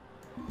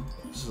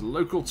 This is a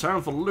local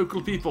town for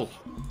local people.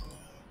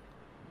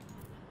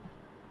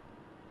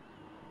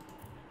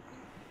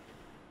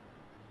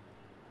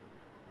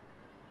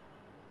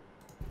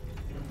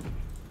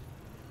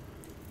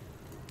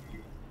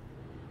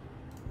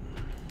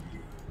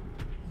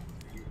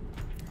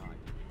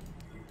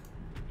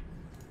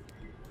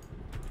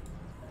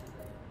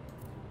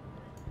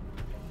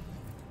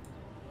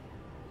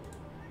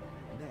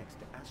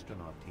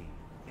 Astronaut team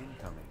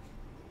incoming.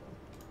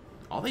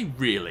 Are they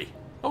really?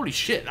 Holy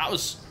shit, that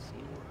was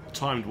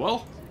timed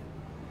well.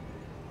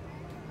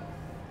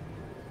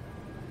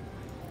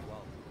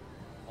 Well,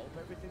 hope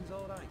everything's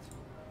all right.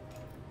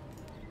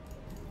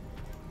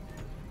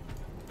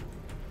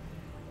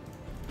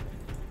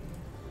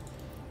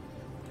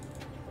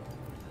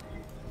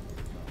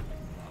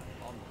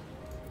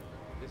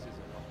 This is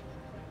a lot.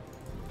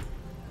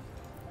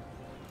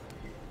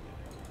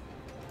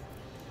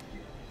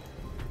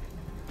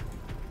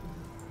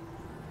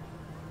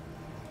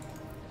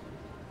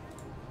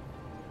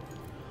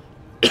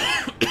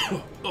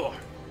 Oh.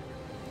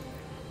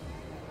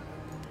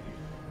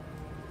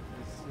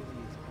 The city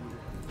is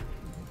beautiful.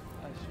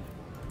 I should.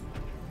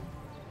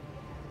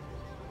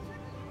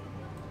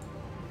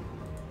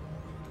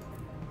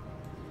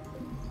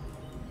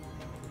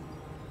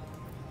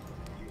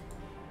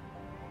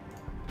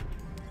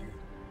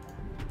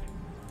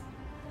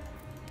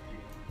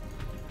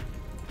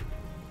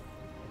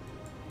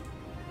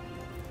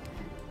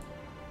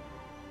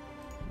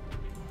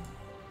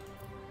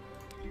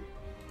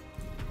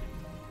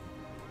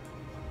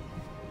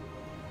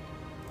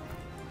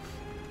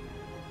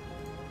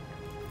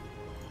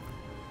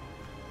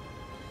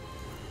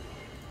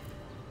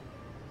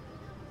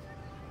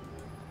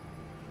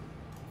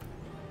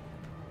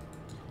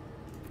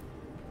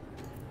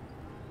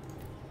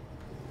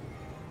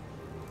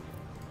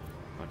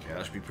 Okay,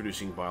 that should be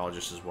producing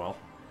biologists as well.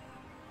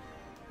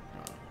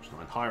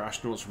 Hire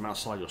astronauts from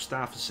outside your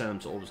staff and send them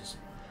to orbit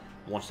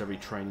once every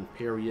training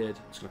period.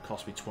 It's going to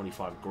cost me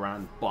 25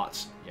 grand,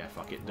 but yeah,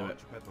 fuck it, do it.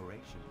 Launch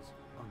preparations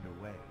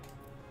underway.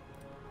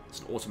 It's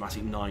an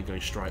automatic 9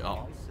 going straight up.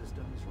 All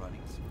systems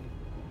running smoothly.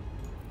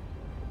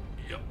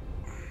 Yep.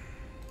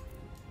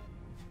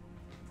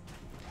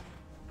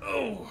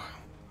 Oh.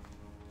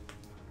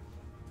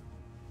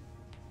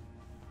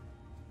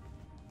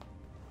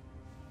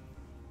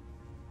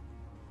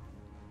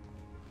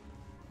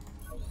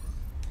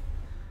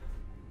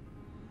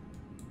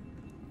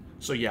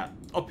 So yeah,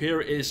 up here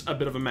is a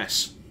bit of a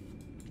mess.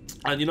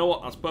 And you know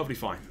what? That's perfectly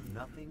fine.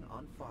 Nothing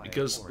on fire.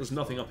 Because there's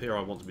nothing up here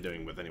I want to be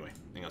doing with anyway.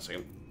 Hang on a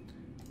second.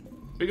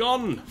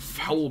 Begone,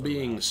 foul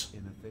beings!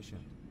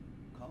 Inefficient.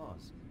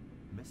 Cause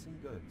missing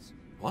goods.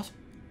 What?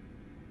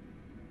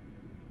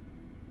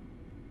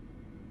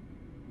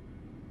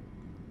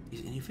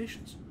 He's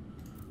inefficient.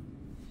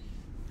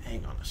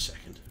 Hang on a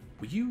second.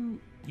 Were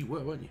you were,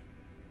 weren't you?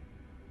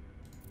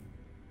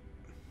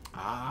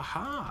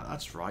 Aha,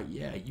 that's right,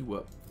 yeah, you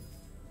were.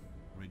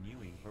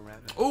 Renewing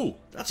parameters. Oh,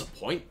 that's a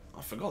point.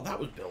 I forgot that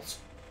was built.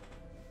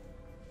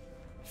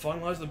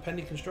 Finalize the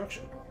pending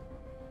construction.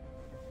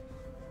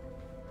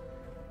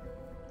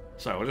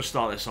 So, I'll just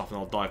start this off and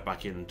I'll dive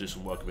back in and do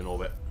some work in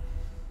orbit.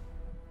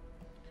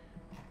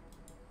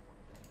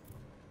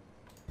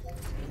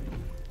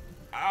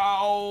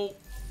 Ow!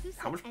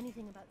 How much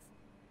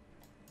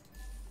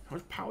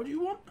power do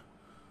you want?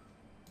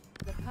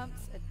 The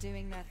pumps are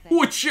doing their thing.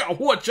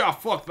 Watcha,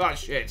 fuck that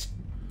shit!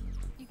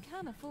 You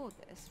can afford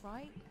this,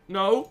 right?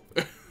 No.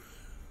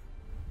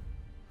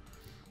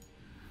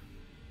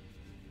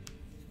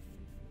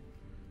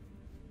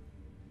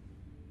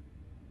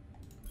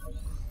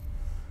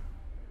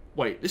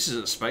 Wait, this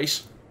isn't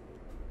space.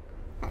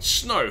 That's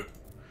snow.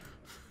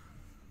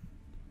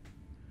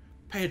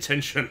 Pay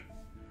attention.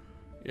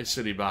 You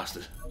silly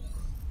bastard.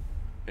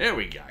 There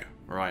we go.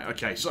 Right,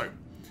 okay, so.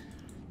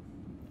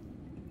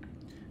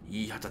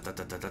 Yeah, da da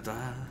da da da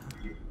da.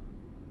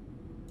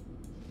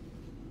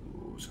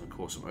 Ooh, it's gonna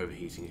cause some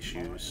overheating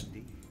issues.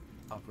 R&D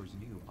offers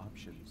new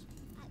options.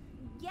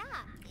 Yeah.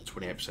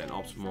 28%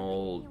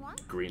 optimal.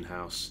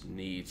 Greenhouse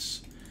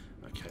needs.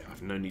 Okay, I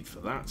have no need for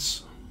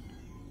that.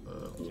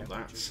 All that.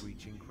 Temperatures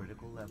reaching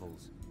critical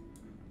levels.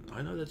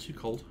 I know they're too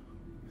cold.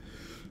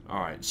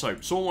 Alright, so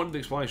someone wanted the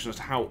explanation as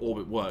to how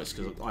orbit works,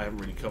 because I haven't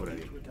really covered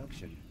any.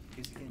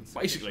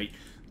 Basically,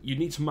 you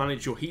need to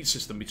manage your heat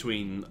system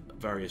between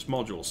various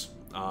modules.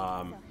 So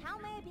how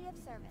may I be of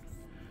service?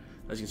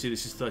 As you can see,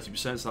 this is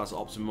 30%, so that's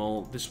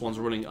optimal. This one's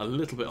running a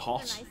little bit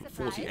hot, That's a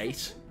nice surprise.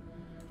 48.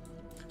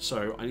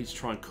 So I need to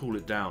try and cool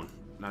it down.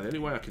 Now, the only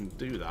way I can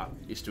do that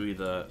is to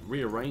either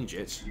rearrange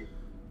it.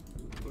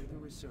 Further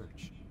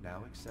research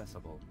now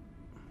accessible.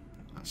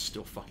 That's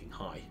still fucking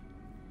high.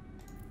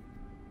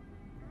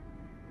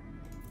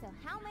 So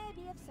how may I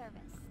be of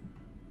service?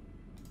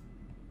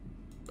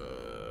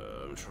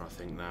 I'm trying to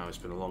think now. It's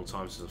been a long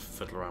time since I've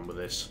fiddled around with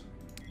this.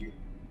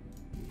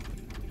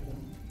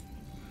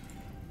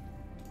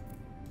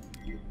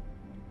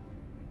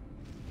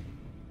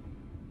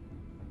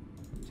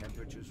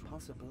 Temperatures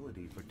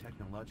possibility for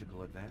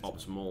technological advancement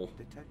Optimal.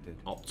 detected.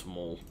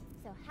 Optimal.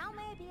 So how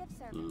may I be of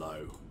service?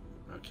 Low.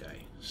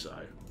 Okay, so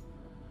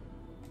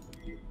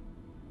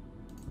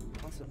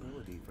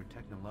Possibility for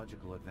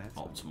technological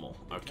advancement optimal.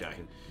 Okay.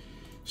 detected.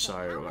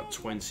 So we've got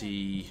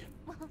 20,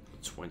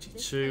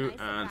 22,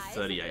 and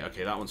 38.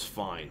 Okay, that one's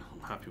fine. I'm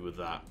happy with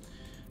that.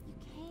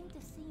 You came to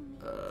see me.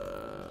 You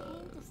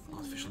came to see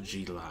Artificial me.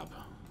 G Lab.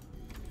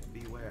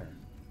 Beware,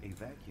 a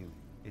vacuum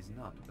is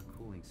not a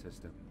cooling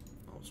system.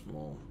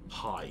 Optimal.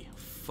 High.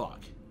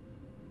 Fuck.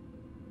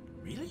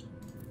 Really?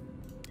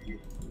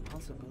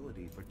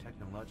 Possibility for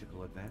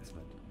technological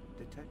advancement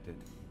detected.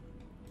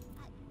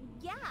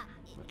 Yeah.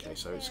 Okay, is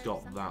so it's there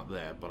got something- that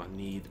there, but I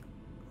need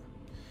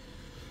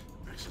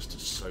access to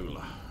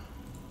solar.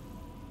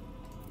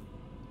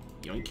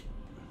 Yoink.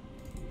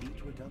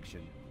 Heat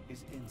reduction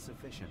is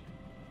insufficient.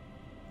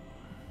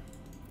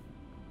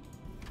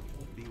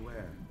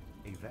 Beware,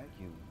 a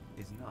vacuum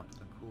is not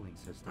a cooling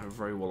system. I'm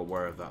very well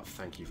aware of that.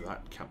 Thank you for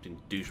that, Captain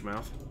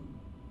Douchemouth.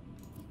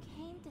 You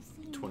came to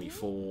see me?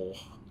 24,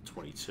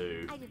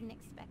 22, I didn't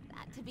expect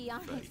that, to be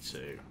honest.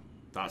 32.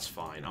 That's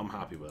fine. I'm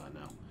happy with that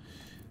now.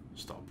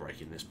 Start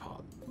breaking this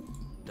part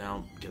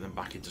down, get them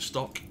back into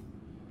stock.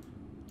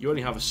 You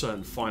only have a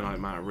certain finite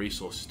amount of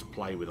resources to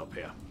play with up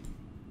here.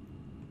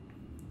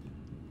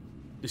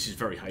 This is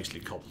very hastily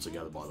cobbled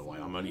together, by the way.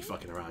 I'm only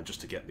fucking around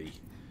just to get the...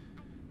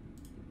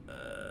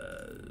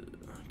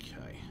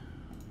 okay.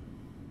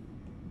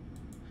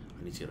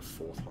 I need to get a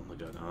fourth one,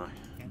 don't I?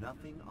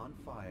 Nothing on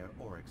fire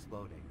or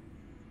exploding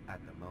at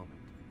the moment.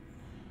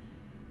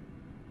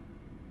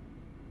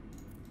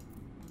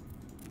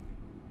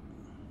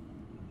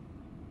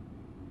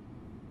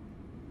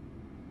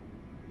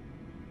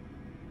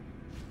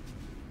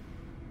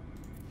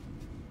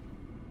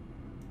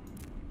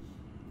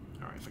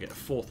 Alright, if I get a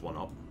fourth one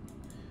up...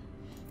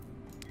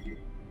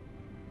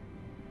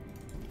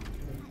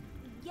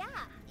 Yeah.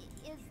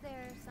 Is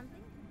there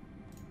something?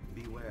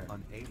 Beware,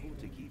 unable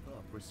to keep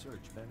up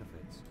research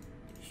benefits.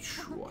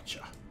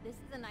 Watcha. This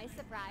is a nice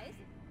surprise.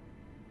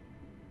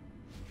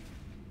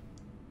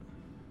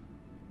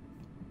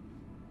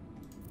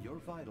 Your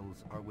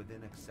vitals are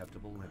within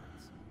acceptable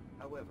limits.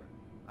 However,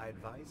 I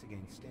advise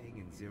against staying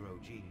in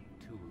 0G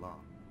too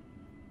long.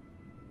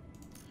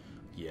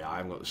 Yeah, I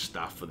haven't got the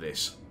staff for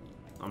this.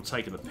 I'm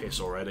taking the piss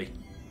already.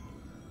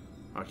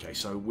 Okay,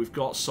 so we've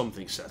got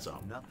something set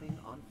up. Nothing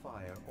on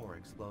fire or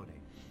exploding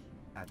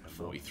at the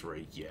moment.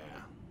 43, yeah.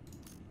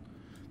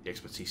 The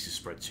expertise is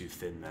spread too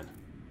thin then.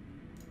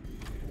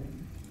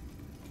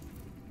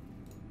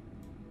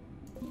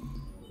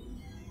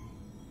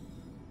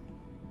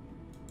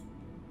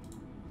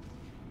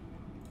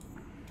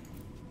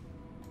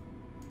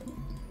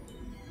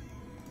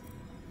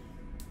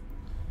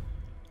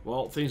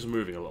 Well, things are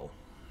moving a little.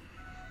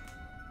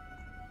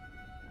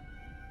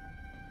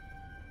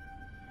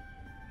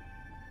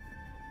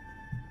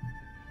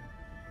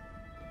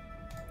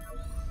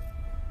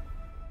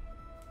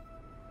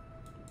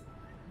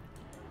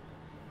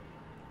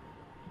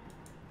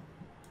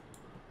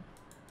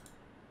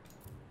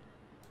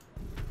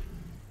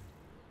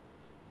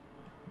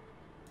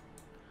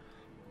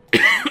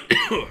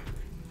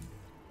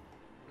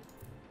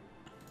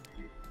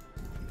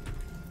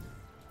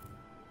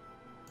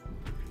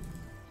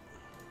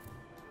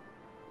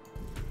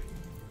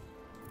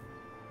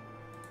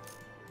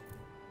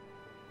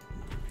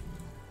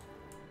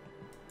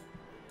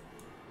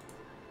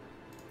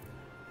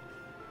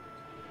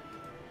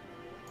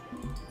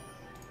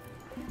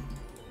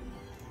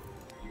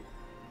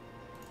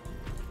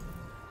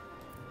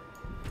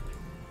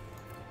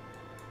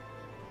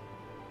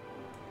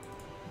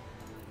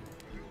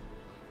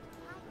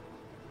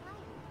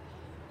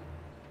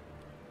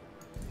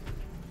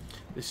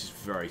 This is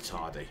very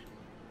tardy.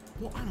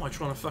 What am I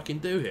trying to fucking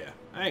do here?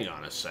 Hang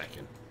on a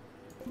second.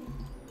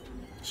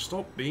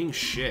 Stop being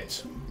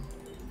shit.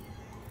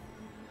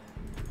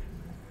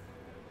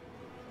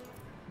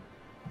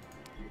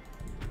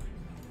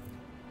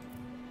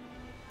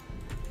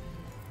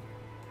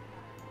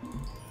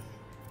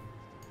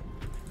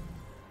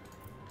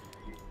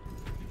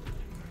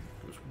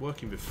 It was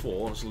working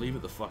before, let's leave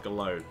it the fuck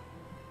alone.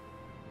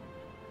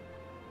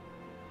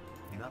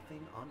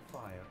 Nothing on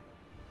fire.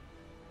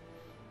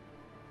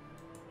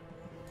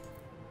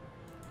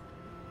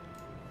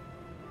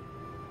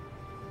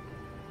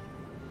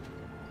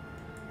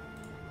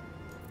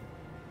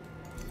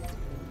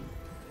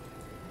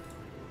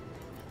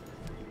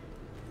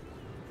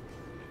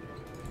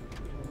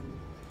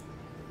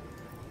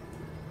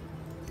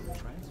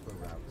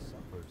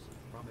 suffers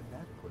from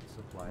inadequate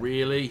supply.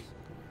 Really?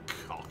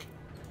 Cock.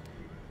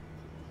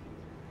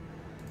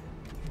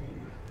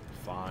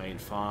 Fine,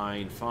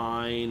 fine,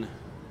 fine.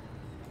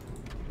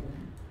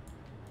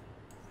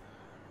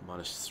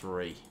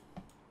 -3.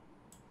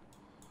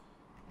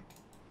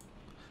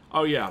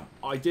 Oh yeah,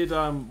 I did,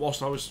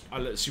 whilst I was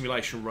at the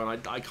simulation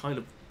run, I kind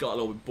of got a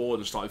little bit bored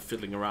and started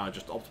fiddling around,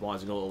 just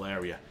optimising a little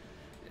area.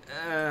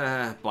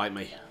 Bite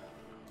me.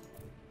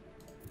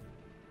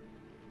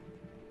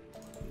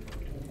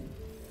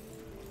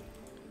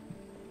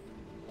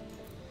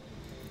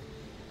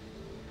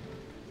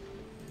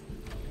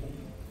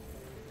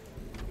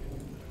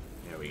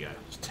 There we go,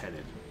 it's 10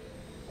 in.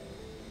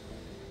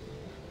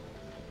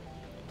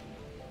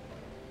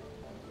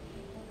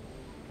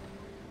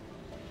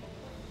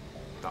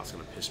 That's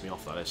going to piss me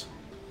off, that is.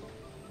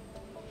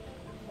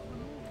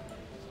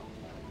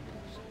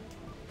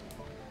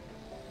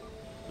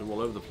 They're all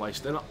over the place.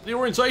 They're not, the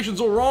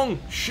orientation's all wrong!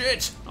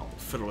 Shit! I'll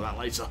fiddle with that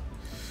later.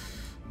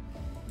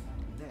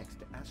 Next,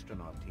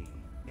 astronaut team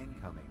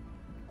incoming.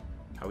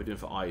 How are we doing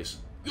for eyes?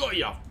 Oh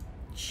yeah!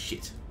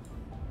 Shit.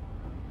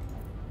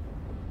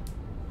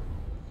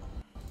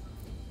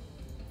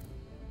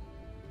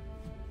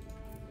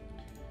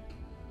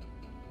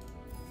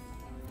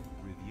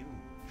 Review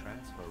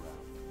transfer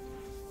route.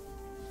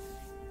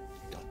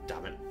 God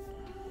damn it.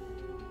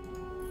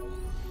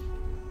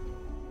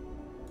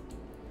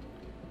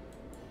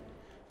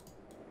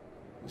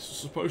 This is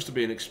supposed to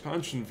be an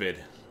expansion vid.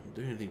 I'm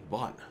doing anything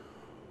but.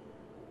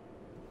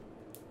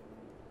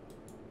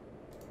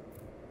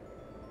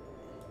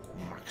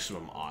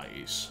 Maximum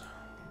eyes.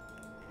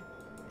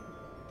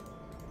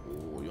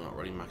 Oh, you're not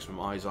running maximum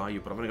eyes, are you?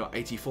 But I've only got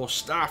 84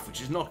 staff,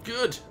 which is not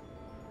good.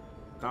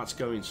 That's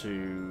going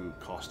to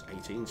cost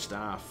 18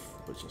 staff,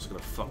 but it's also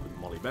going to fuck with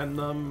Molly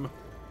Bentham.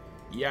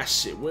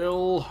 Yes, it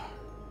will.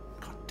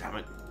 God damn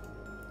it.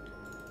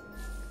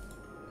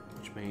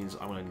 Which means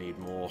I'm going to need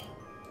more.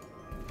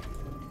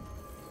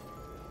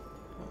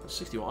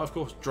 61, of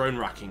course. Drone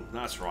racking.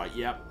 That's right,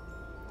 yep.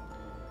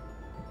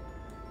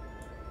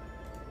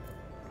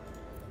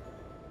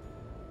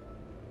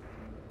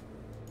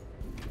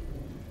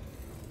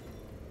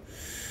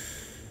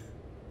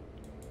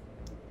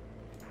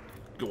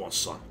 Go on,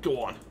 son.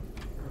 Go on.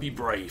 Be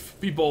brave.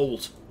 Be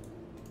bold.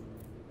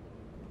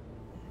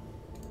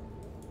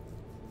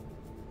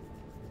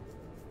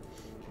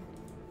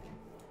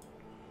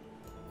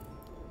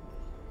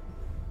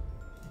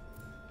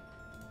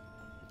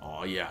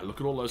 Oh, yeah. Look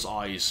at all those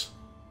eyes.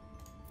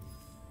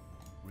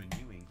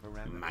 Renewing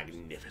parameters.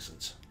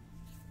 Magnificent.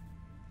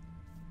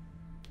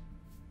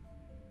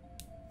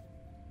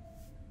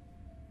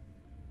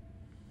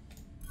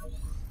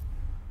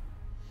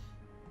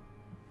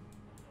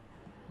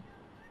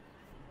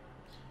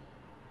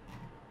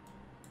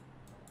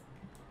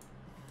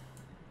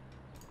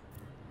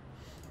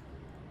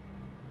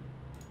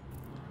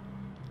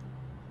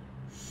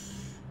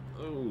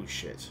 Oh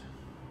shit.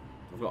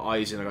 I've got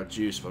eyes in, I've got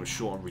juice, but I'm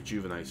short on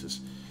rejuvenators.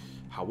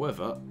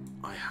 However,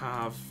 I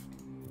have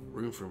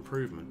room for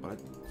improvement, but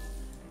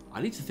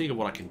I need to think of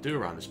what I can do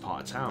around this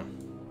part of town.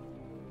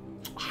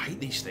 I hate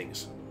these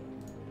things.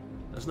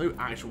 There's no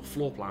actual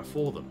floor plan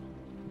for them.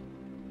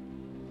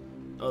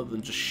 Other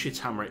than just shit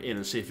hammer it in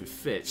and see if it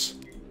fits.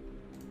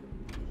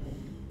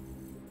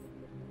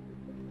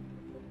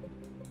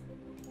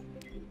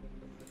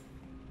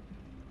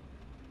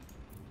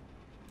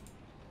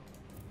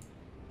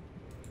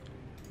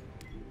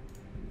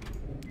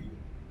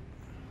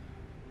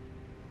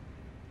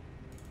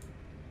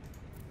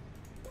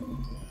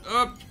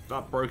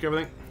 That broke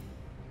everything.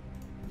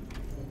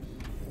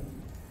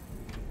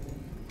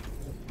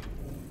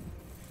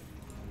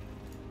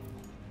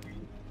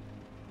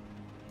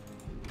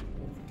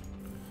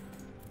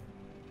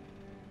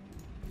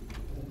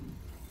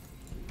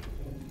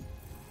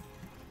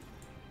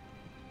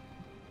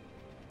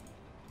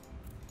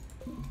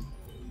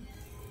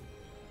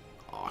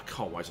 Oh, I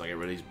can't wait till I get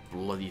rid of these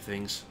bloody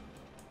things.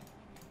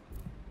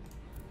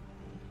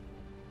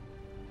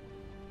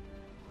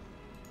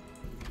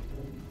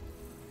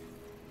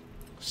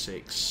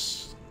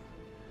 Six,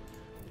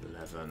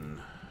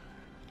 11.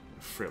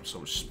 Free up so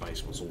much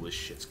space once all this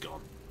shit's gone.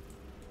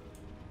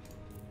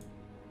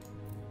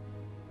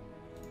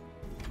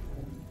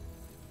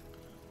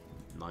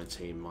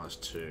 $19 minus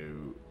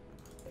 2.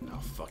 No,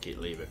 fuck it,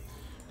 leave it.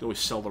 Can always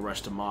sell the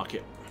rest to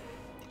market.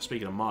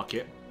 Speaking of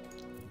market,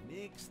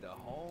 Nick's the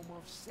home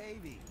of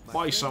saving.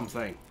 buy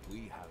something.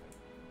 We have it.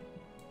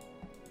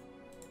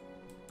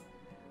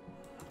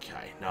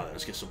 Okay, now then,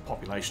 let's get some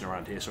population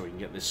around here so we can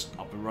get this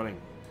up and running.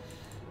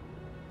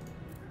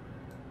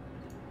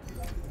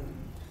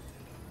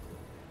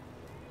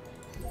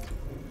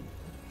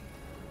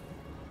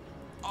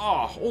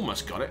 Oh,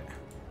 almost got it.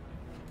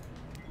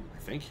 I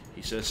think.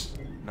 He says,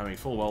 knowing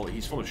full well that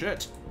he's full of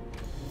shit.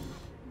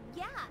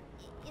 Yeah.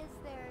 Is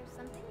there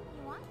something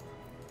you want?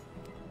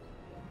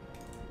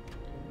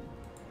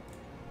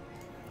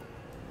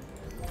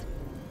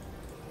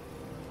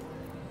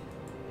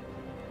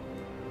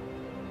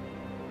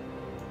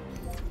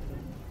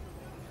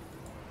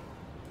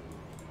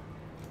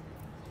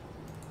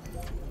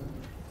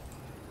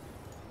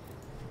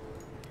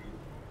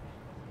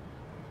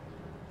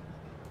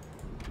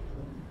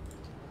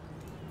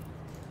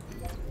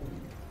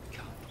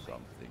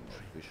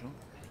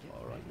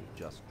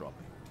 just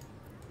dropping.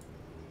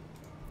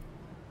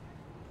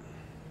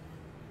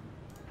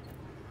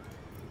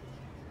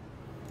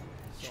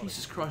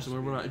 Jesus Christ, I'm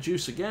going to run out of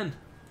juice again.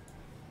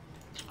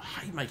 I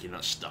hate making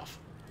that stuff.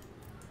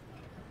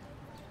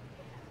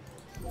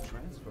 The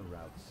transfer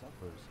route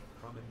suffers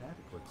from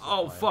inadequate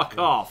Oh, supply of fuck goods.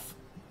 off.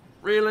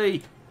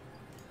 Really?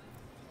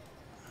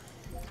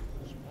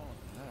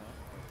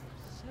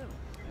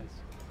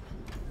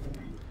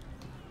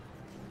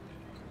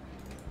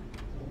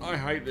 I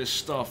hate this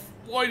stuff.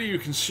 Why do you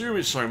consume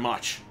it so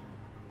much?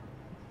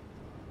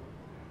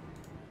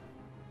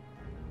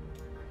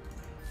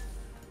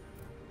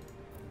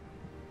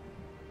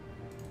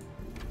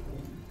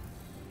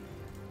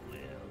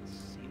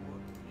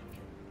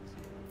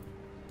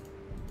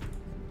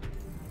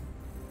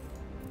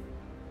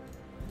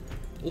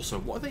 Also,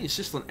 why do they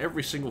insist on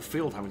every single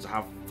field having to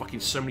have fucking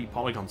so many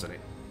polygons in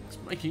it? It's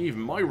making even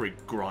my rig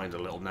grind a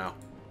little now.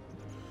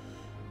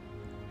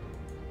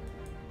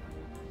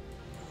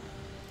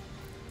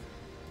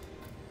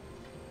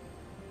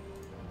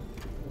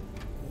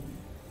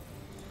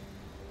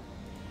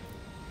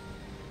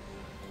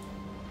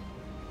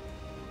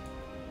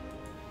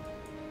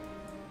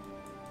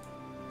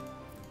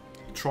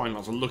 Trying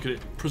not to look at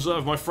it,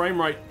 preserve my frame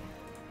rate,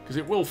 because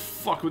it will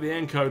fuck with the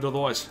encode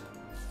otherwise.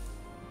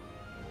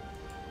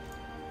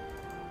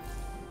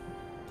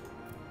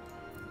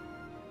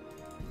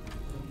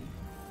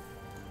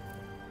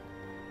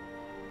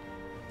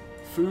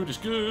 Food is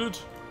good.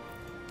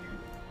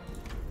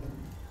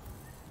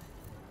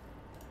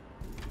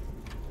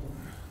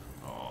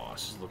 Oh,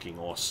 this is looking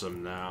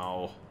awesome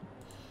now.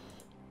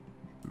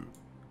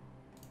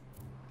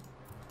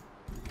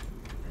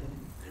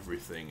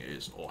 Everything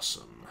is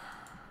awesome.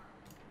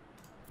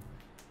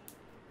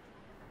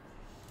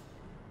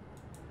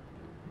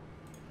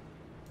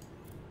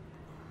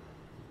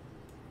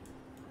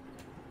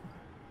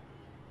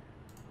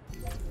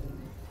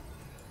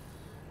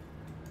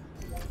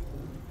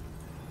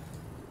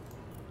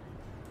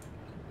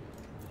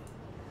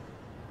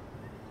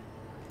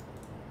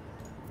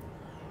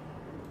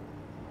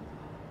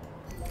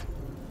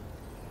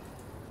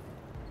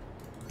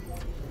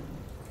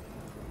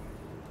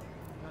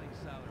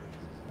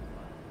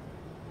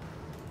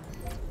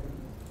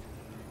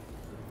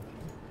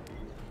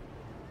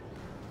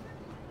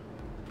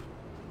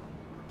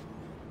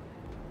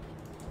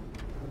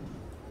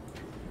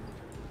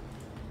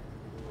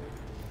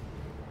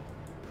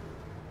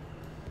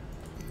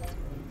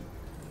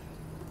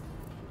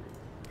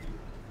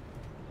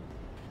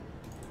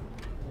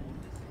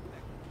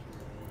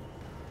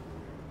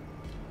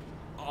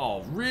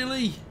 Oh,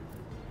 really?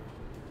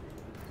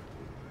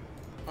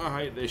 I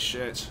hate this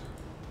shit.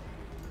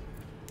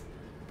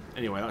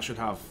 Anyway, that should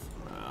have...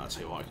 I'll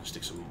tell you what, I can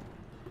stick some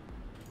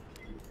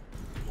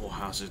more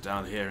houses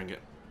down here and get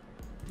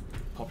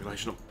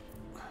population up.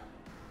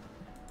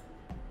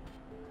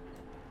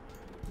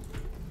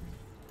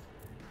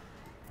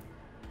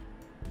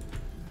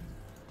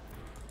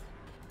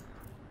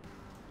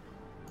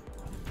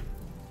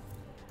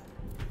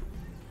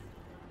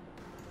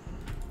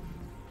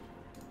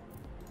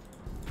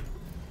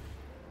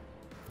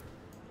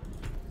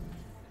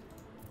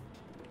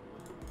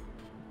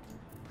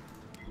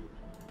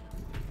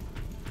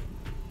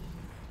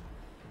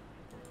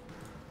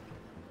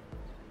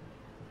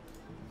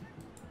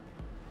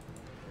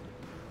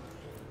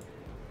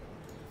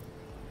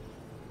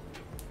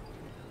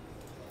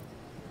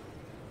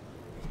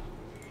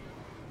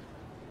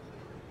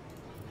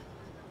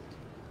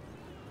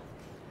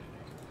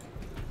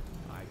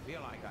 I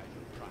feel like I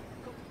should try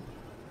cooking.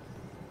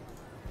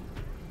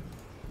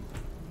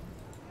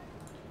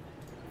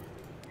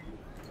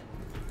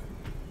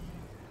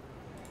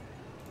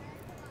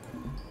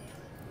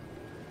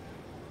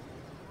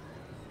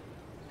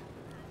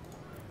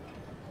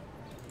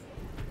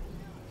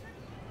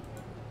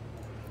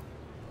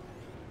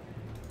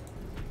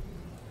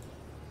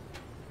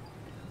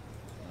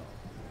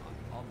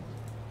 No,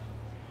 almost.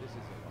 This is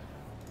a one.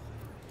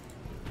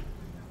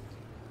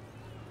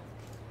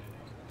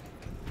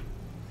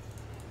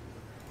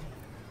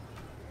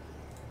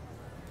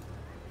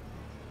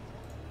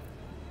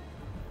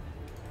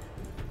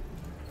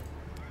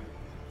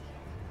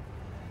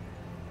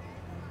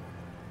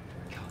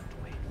 Can't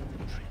wait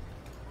for the trip.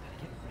 Gotta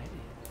get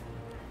ready.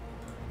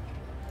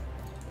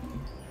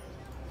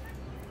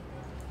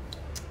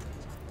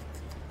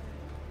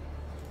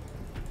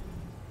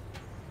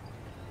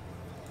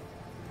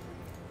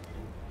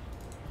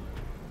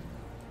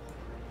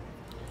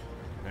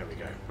 There we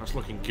go. That's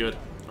looking good.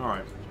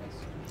 Alright.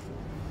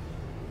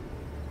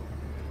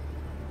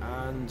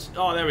 And...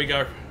 oh, there we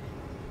go.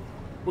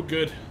 We're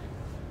good.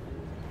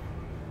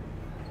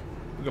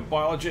 We've got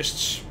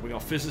biologists. We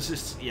got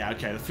physicists. Yeah,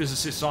 okay, the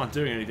physicists aren't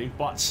doing anything,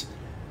 but...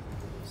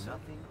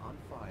 Nothing on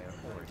fire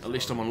or at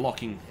least I'm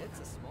unlocking It's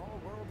a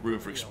small world. room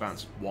for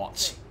expanse.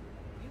 What?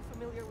 You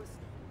familiar with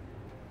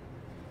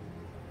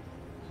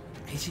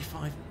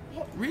 85?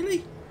 What?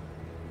 Really?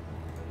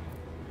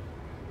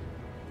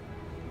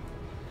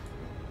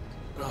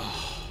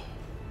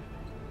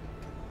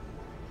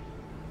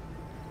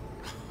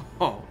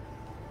 Oh.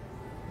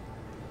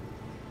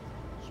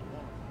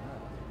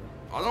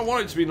 I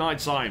want it to be night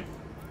time.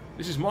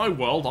 This is my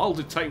world. I'll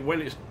dictate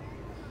when it's...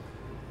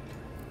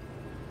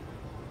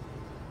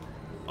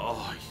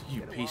 Oh, you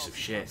piece of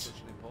shit.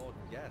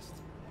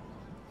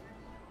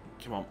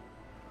 Come on.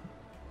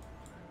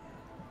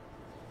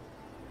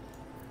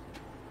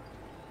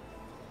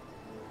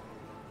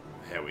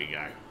 There we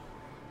go.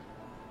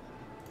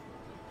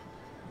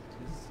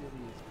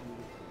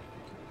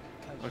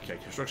 Okay,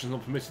 construction is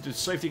not permitted due to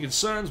safety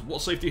concerns.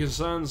 What safety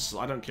concerns?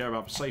 I don't care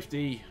about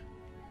safety.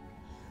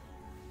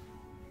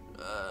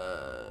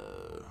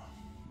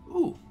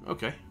 Ooh,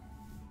 okay.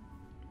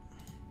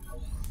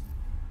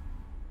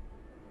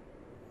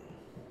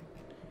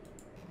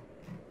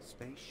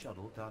 Space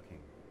shuttle docking.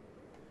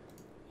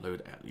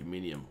 Load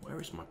aluminium. Where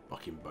is my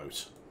fucking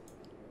boat?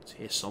 It's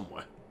here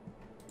somewhere.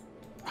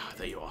 Ah,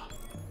 there you are.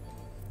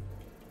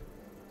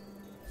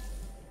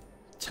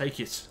 Take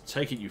it.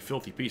 Take it, you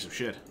filthy piece of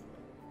shit.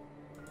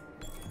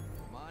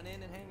 Come on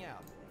in and hang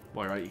out.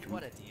 Why, right, you can...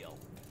 What a deal.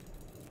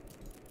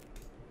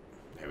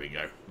 There we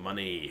go.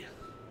 Money.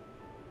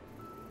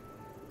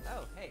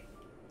 Oh, hey.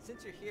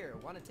 Since you're here,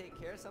 want to take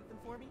care of something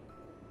for me?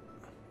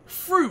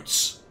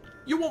 Fruits!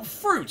 You want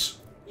fruit?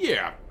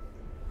 Yeah.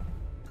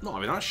 Not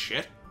having that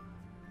shit.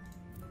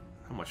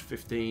 How much?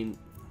 15?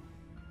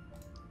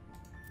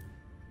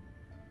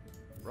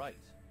 Right.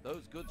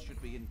 Those goods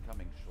should be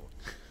incoming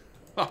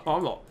shortly.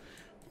 I'm not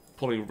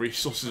pulling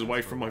resources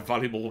away from my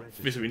valuable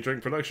vitamin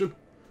drink production.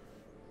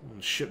 I'm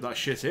gonna ship that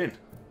shit in.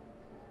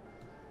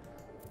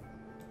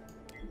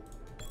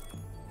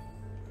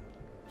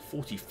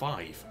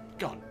 45.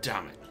 God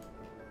damn it.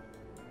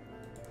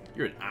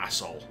 You're an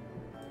asshole.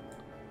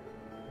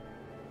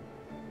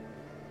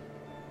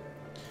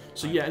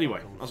 So yeah,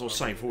 anyway, as I was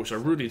saying before, so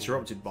rudely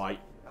interrupted by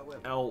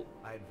L.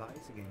 I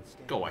advise against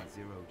staying Go away. in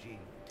zero-G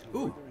to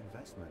Ooh. further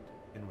investment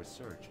in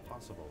research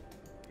possible.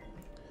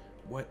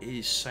 Where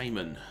is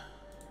Simon?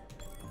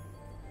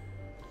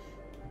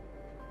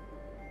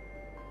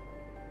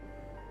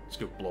 Let's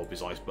go blow up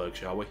his iceberg,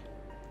 shall we?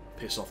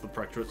 Piss off the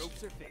protectorates.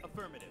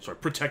 Sorry,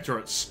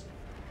 protectorates.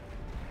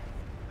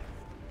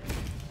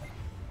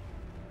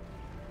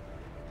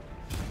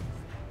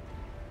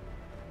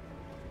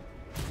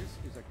 This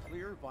is a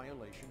clear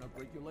violation of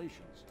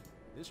regulations.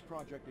 This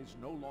project is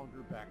no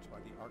longer backed by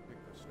the Arctic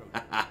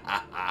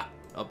custodian.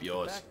 Up The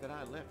yours. fact that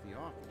I left the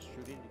office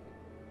should indicate.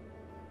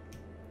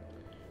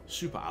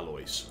 Super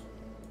alloys.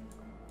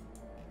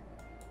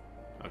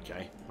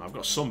 Okay, I've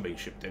got some being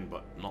shipped in,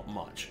 but not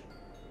much.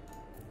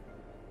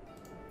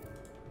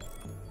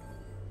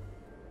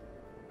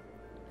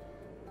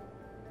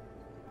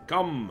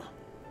 Come!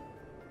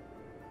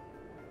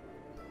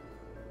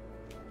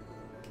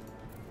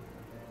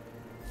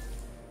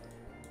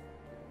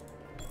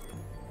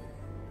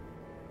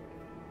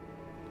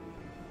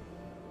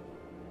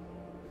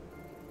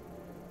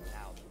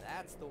 Now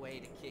that's the way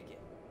to kick it.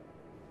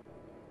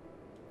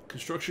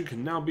 Construction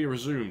can now be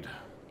resumed.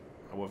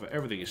 However,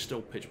 everything is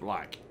still pitch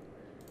black.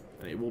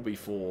 And it will be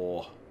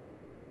for...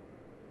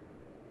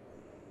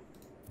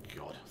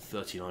 God,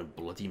 39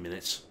 bloody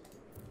minutes.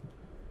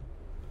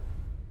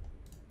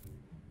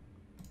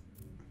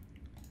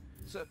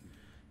 Certain.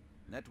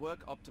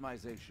 Network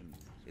optimization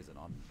is an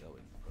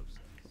ongoing process.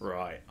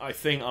 Right, I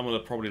think I'm going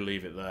to probably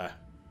leave it there.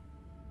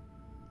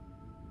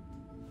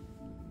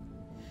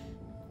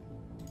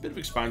 Bit of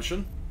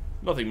expansion.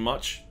 Nothing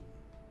much.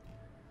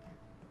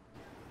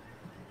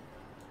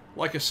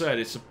 Like I said,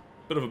 it's a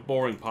bit of a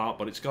boring part,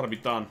 but it's got to be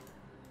done.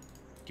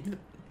 Give me the...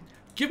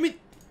 Give me...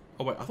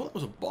 Oh, wait, I thought that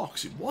was a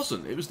box. It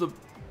wasn't. It was the...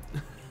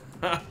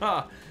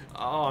 Oh,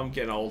 I'm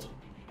getting old.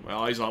 My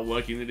eyes aren't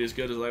working nearly as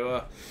good as they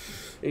were.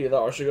 Either that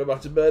or I should go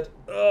back to bed.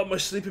 Oh, my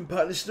sleeping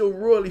pattern is still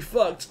really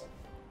fucked.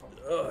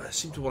 I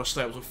seem to want to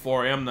stay up till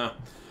 4 AM now.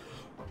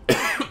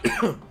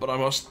 But I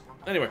must.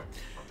 Anyway.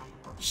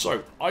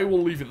 So, I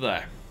will leave it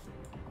there.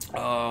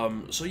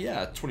 So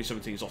yeah,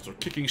 2017 is off to a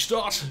kicking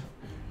start.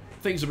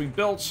 Things are being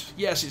built.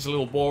 Yes, it's a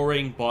little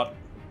boring, but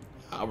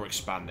we're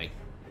expanding.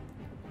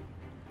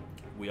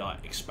 We are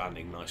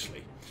expanding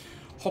nicely.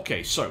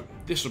 Okay, so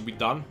this will be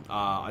done.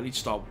 I need to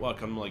start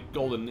working on like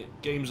golden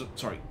games.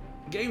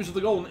 Games of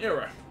the Golden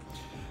Era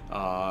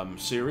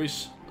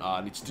series.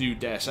 I need to do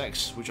Deus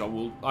Ex, which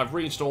I've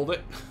reinstalled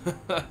it.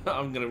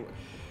 I'm gonna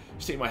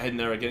stick my head in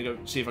there again, go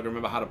see if I can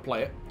remember how to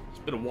play it. It's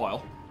been a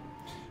while.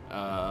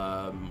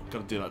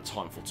 Gotta do that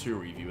Titanfall 2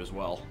 review as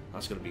well.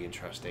 That's gonna be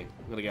interesting.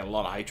 I'm gonna get a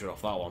lot of hatred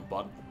off that one,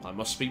 but I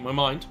must speak my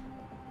mind.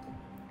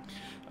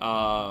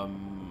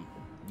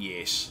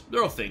 Yes,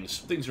 there are things.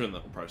 Things are in the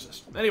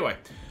process. Anyway,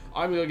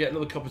 I'm gonna get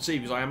another cup of tea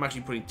because I am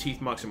actually putting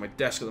teeth marks in my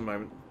desk at the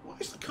moment. Why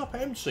is the cup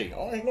empty?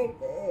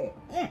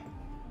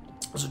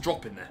 There's a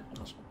drop in there.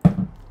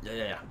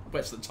 Yeah.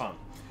 Wets the tongue.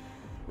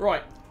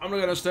 Right, I'm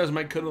gonna go downstairs and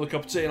make another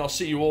cup of tea, and I'll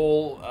see you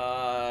all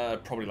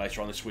probably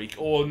later on this week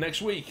or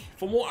next week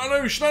for more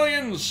Anno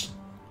shenanigans.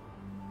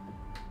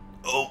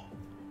 Oh.